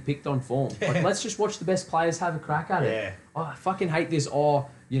teams being picked on form. Yeah. Like, let's just watch the best players have a crack at it. Yeah. I fucking hate this.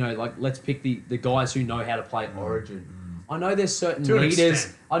 Like let's pick the guys who know how to play Origin. I know there's certain To an leaders.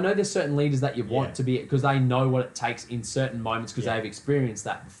 extent. I know there's certain leaders that you want Yeah. to be because they know what it takes in certain moments because Yeah. they've experienced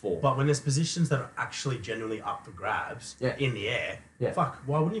that before. But when there's positions that are actually genuinely up for grabs in the air, fuck,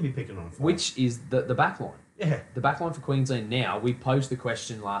 why wouldn't you be picking on form? Which is the back line. Yeah. The back line for Queensland now, we posed the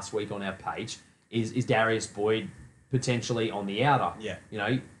question last week on our page, is Darius Boyd potentially on the outer? Yeah. You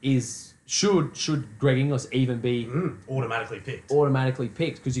know, should Greg Inglis even be Automatically picked. automatically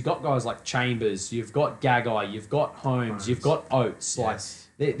picked? Because you've got guys like Chambers, you've got Gagai, you've got Holmes, you've got Oates. Yes.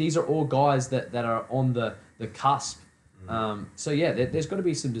 Like these are all guys that are on the cusp. So yeah, there's got to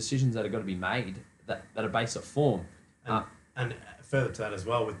be some decisions that are got to be made that are based on form. And further to that as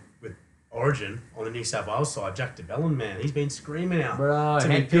well, with Origin on the New South Wales side, Jack DeBellin, man, he's been screaming out. Bro, to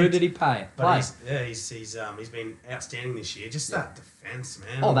how be good picked. did he play? But he's been outstanding this year. Just that defence,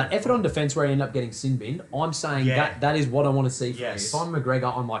 man. Oh, that effort on defence where he ended up getting sin binned. I'm saying Yeah. that is what I want to see from Yes. you. If I'm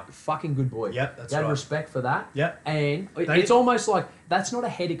McGregor, I'm like, fucking good boy. Yep, that's you have right. respect for that. Yep. And it's almost like, that's not a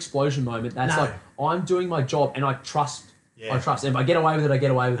head explosion moment. That's No. like, I'm doing my job and I trust. Yeah. I trust. And if I get away with it, I get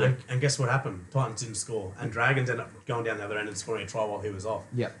away with it. And guess what happened? Titans didn't score. And Dragons ended up going down the other end and scoring a try while he was off.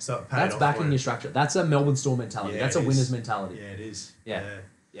 Yep. So it paid That's off backing for him. your structure. That's a Melbourne Storm mentality. Yeah, That's it a winner's is. mentality. Yeah, it is. Yeah.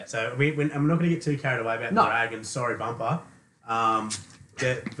 Yeah. So I'm not going to get too carried away about No. the Dragons. Sorry, bumper. But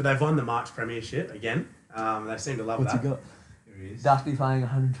they've won the March Premiership again. They seem to love What's that. he got? Here he is. Dusty playing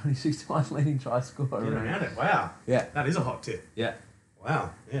 126 to 1 leading try scorer. Get around it. Wow. Yeah. That is a hot tip. Yeah.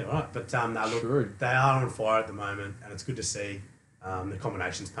 Wow. Yeah, right. But no, look, True. they are on fire at the moment, and it's good to see the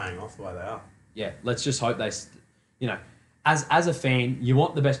combinations paying off the way they are. Yeah, let's just hope as a fan, you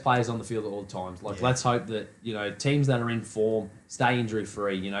want the best players on the field at all times. Like, let's hope that, teams that are in form stay injury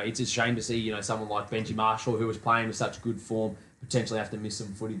free. It's a shame to see, someone like Benji Marshall, who was playing with such good form, potentially have to miss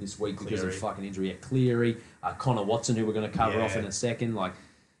some footy this week because of fucking injury at Cleary. Connor Watson, who we're going to cover off in a second. Like,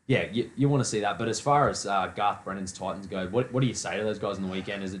 yeah, you want to see that. But as far as Garth Brennan's Titans go, what do you say to those guys on the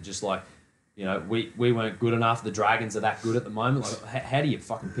weekend? Is it just like, we weren't good enough. The Dragons are that good at the moment. Like, how do you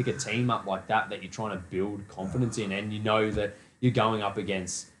fucking pick a team up like that you're trying to build confidence in, and you know that you're going up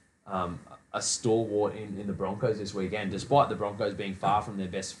against a stalwart in the Broncos this weekend, despite the Broncos being far from their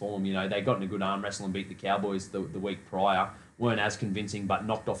best form. They got in a good arm wrestle and beat the Cowboys the week prior. Weren't as convincing, but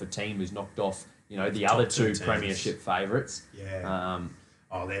knocked off a team who's knocked off the other two teams. premiership favourites. Yeah.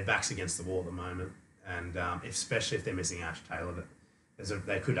 Their back's against the wall at the moment. and especially if they're missing Ash Taylor,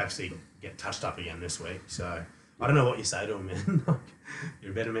 they could actually get touched up again this week. So I don't know what you say to them, man. Like,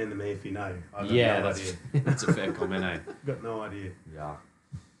 you're a better man than me if you know. I've got no idea. That's a fair comment, eh? I've got no idea. Yeah.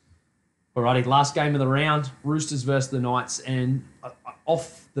 Alrighty, last game of the round, Roosters versus the Knights, and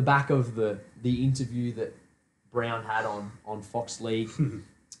off the back of the interview that Brown had on Fox League,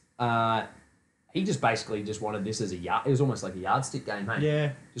 he just basically just wanted this as it was almost like a yardstick game, hey?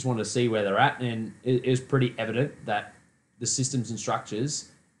 Yeah. Just wanted to see where they're at, and it was pretty evident that the systems and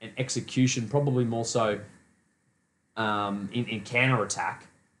structures and execution, probably more so in counter attack,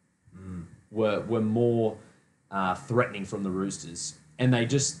 were more threatening from the Roosters. And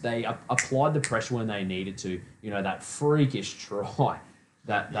they applied the pressure when they needed to. You know, that freakish try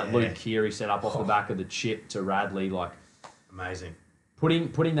that Luke Keary set up off the back of the chip to Radley, like amazing.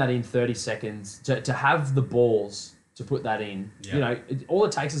 Putting that in 30 seconds to have the balls to put that in. You know, all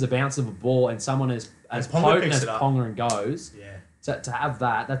it takes is a bounce of a ball and someone as potent as Ponga goes. Yeah. To have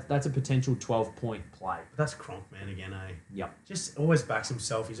that's a potential 12-point play. But that's Cronk, man, again, eh? Yep. Just always backs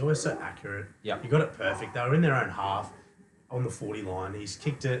himself. He's always so accurate. Yep. He got it perfect. They were in their own half on the 40 line. He's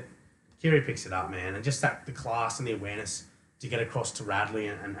kicked it. Keary picks it up, man. And just the class and the awareness to get across to Radley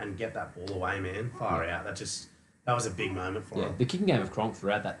and get that ball away, man. Far out. That was a big moment for him. The kicking game of Cronk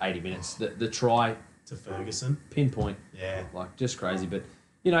throughout that 80 minutes. The try to Ferguson. Pinpoint. Yeah. Like, just crazy. But,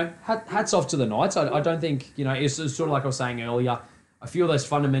 you know, hats off to the Knights. I don't think, you know, it's sort of like I was saying earlier, I feel those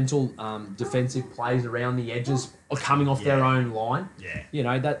fundamental defensive plays around the edges are coming off their own line. Yeah. You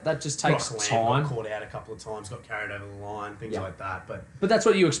know, that just takes time. Got caught out a couple of times, got carried over the line, things like that. But that's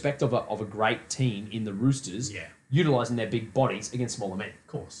what you expect of a great team in the Roosters, utilising their big bodies against smaller men. Of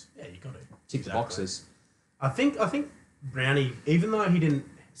course. Yeah, you got to. Tick the boxes. I think Brownie, even though he didn't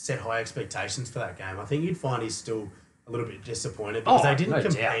set high expectations for that game, I think you'd find he's still a little bit disappointed because they didn't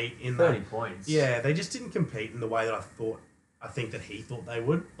compete in 30 points. Yeah, they just didn't compete in the way that I think that he thought they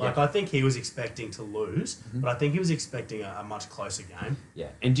would. I think he was expecting to lose, but I think he was expecting a much closer game. Yeah,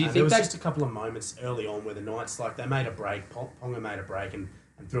 and do you think there was just a couple of moments early on where the Knights, like, they made a break, Ponga made a break and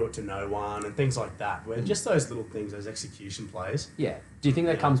threw it to no one and things like that, where just those little things, those execution plays. Yeah. Do you think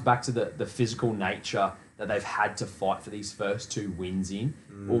that comes back to the physical nature that they've had to fight for these first 2 wins in,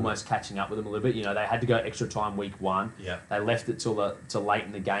 almost catching up with them a little bit? You know, they had to go extra time week 1. Yeah. They left it till late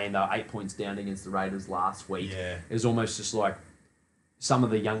in the game. They were 8 points down against the Raiders last week. Yeah. It was almost just like some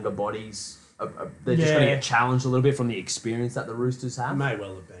of the younger bodies, they're just going to get challenged a little bit from the experience that the Roosters have. May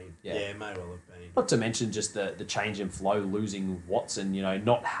well have been. Yeah, may well have been. Not to mention just the change in flow, losing Watson, you know,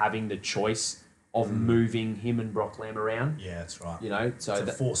 not having the choice of moving him and Brock Lamb around. Yeah, that's right. You know, so it's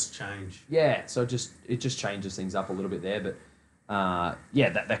a forced change. Yeah, so it just changes things up a little bit there. But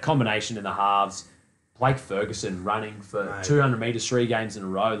that combination in the halves, Blake Ferguson running for 200 metres 3 games in a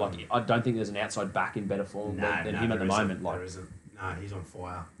row. Like, I don't think there's an outside back in better form than him at the moment. There isn't. No, he's on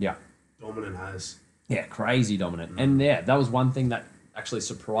fire. Yeah. Dominant as. Yeah, crazy dominant. And that was one thing that actually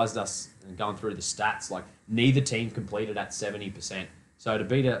surprised us and going through the stats. Like, neither team completed at 70%. So to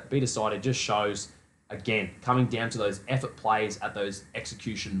beat a side, it just shows, again, coming down to those effort plays at those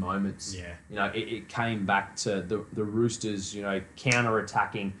execution moments. Yeah. You know, it came back to the Roosters, you know,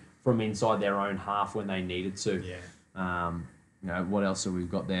 counter-attacking from inside their own half when they needed to. Yeah. You know, what else have we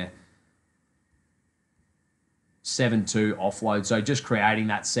got there? 7-2 offload. So just creating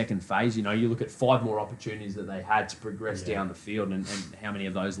that second phase. You know, you look at 5 more opportunities that they had to progress down the field and how many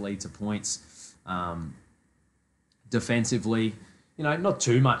of those lead to points. Defensively, you know, not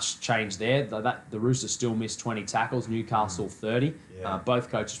too much change there. The Roosters still missed 20 tackles, Newcastle 30. Yeah.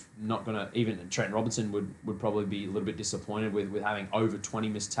 Both coaches not going to, even Trent Robinson would probably be a little bit disappointed with having over 20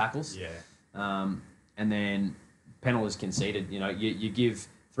 missed tackles. Yeah. And then penalties conceded. You know, you give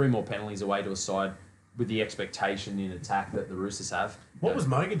 3 more penalties away to a side with the expectation in attack that the Roosters have. What was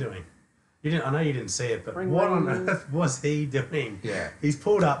Moga doing? I know you didn't see it, but what on earth was he doing? Yeah. He's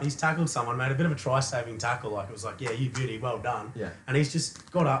pulled up, he's tackled someone, made a bit of a try-saving tackle, like it was like, yeah, you beauty, well done. Yeah. And he's just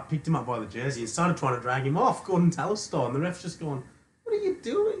got up, picked him up by the jersey and started trying to drag him off, Gordon Tallis style, and the ref's just gone, what are you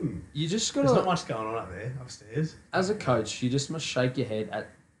doing? You just got to... There's not much going on up there, upstairs. As a coach, you just must shake your head at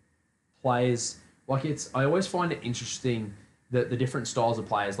players. Like, I always find it interesting the different styles of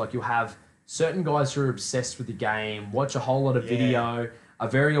players. Like, you'll have certain guys who are obsessed with the game, watch a whole lot of video, are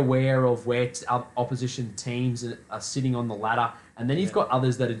very aware of where opposition teams are sitting on the ladder. And then you've got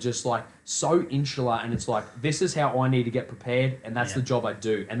others that are just like so insular and it's like, this is how I need to get prepared and that's the job I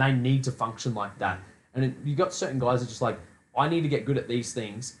do. And they need to function like that. And you've got certain guys that are just like, I need to get good at these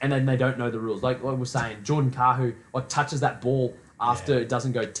things. And then they don't know the rules. Like we're saying, Jordan Carr, who like touches that ball after it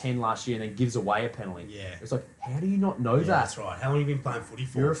doesn't go 10 last year and then gives away a penalty. Yeah. It's like, how do you not know that? That's right. How long have you been playing footy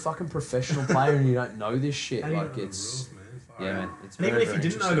for? You're a fucking professional player and you don't know this shit. How do you Like, not know the it's... rules, man? Yeah, man. It's and very, even if you very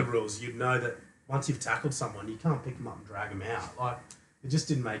didn't know the rules, you'd know that once you've tackled someone, you can't pick them up and drag them out. Like, it just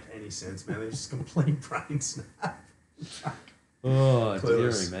didn't make any sense, man. It was just complete brain snap. Oh,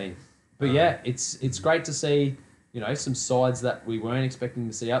 Clueless. dearie me. But yeah, it's great to see, you know, some sides that we weren't expecting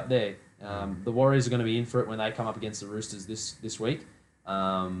to see up there. The Warriors are going to be in for it when they come up against the Roosters this week.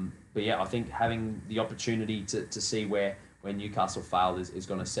 But yeah, I think having the opportunity to see where Newcastle failed is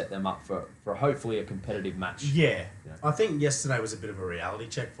going to set them up for hopefully a competitive match. Yeah. I think yesterday was a bit of a reality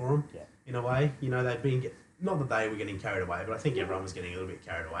check for them, in a way. You know, they've been... Not that they were getting carried away, but I think everyone was getting a little bit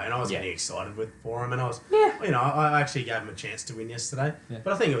carried away. And I was getting excited for them. And I was... You know, I actually gave them a chance to win yesterday. Yeah.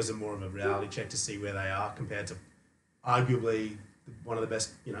 But I think it was more of a reality check to see where they are compared to arguably one of the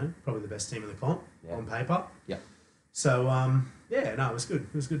best, you know, probably the best team in the comp on paper. Yeah. So, it was good.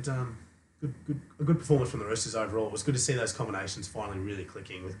 It was good. A good performance from the Roosters overall. It was good to see those combinations finally really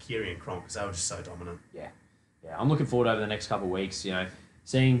clicking with Kiri and Cronk because they were just so dominant. Yeah. I'm looking forward over the next couple of weeks, you know,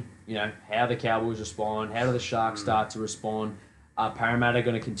 seeing, you know, how the Cowboys respond, how do the Sharks start to respond. Are Parramatta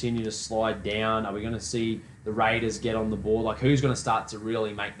going to continue to slide down? Are we going to see the Raiders get on the board? Like, who's going to start to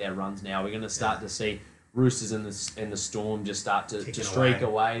really make their runs now? Are we going to start to see Roosters and the Storm just start to streak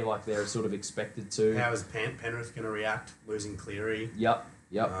away like they're sort of expected to? How is Penrith going to react, losing Cleary? Yep.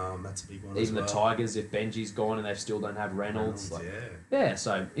 That's a big one. Even as well. the Tigers, if Benji's gone and they still don't have Reynolds. Yeah,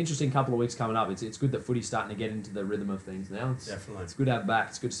 so interesting couple of weeks coming up. It's good that footy's starting to get into the rhythm of things now. Definitely. It's good to have back.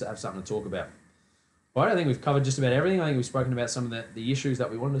 It's good to have something to talk about. All right, I think we've covered just about everything. I think we've spoken about some of the issues that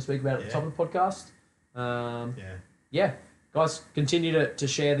we wanted to speak about at the top of the podcast. Guys, continue to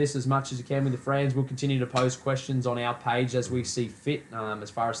share this as much as you can with your friends. We'll continue to pose questions on our page as we see fit, as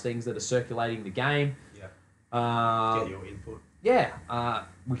far as things that are circulating the game. Get your input.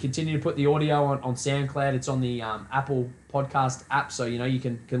 We continue to put the audio on SoundCloud. It's on the Apple podcast app, so you know you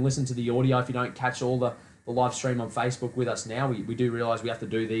can listen to the audio if you don't catch all the live stream on Facebook with us now. We do realise we have to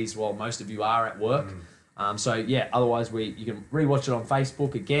do these while most of you are at work. Otherwise you can rewatch it on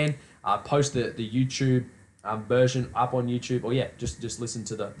Facebook again. Post the YouTube version up on YouTube, or just listen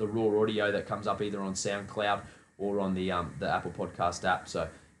to the raw audio that comes up either on SoundCloud or on the Apple podcast app. So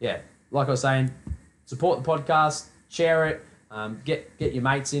like I was saying, support the podcast, share it. Get your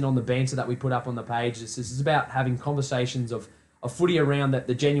mates in on the banter that we put up on the page. This is about having conversations of footy around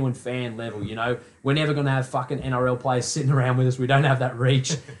the genuine fan level. You know, we're never going to have fucking NRL players sitting around with us. We don't have that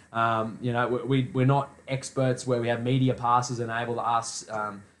reach. You know, we're not experts where we have media passes and able to ask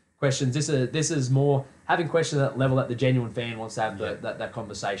questions. This is more having questions at that level that the genuine fan wants to have that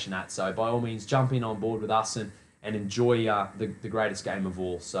conversation at. So by all means, jump in on board with us and enjoy the greatest game of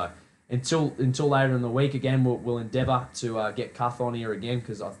all. So. Until later in the week, again, we'll endeavour to get Cuth on here again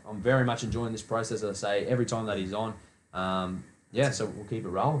because I'm very much enjoying this process, as I say, every time that he's on. So we'll keep it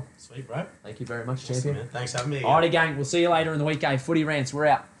rolling. Sweet, bro. Thank you very much, Awesome, champion. Man. Thanks for having me. Alrighty, gang. We'll see you later in the week, Footy Rants, we're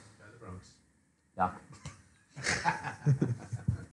out. Go the Broncos. Duck.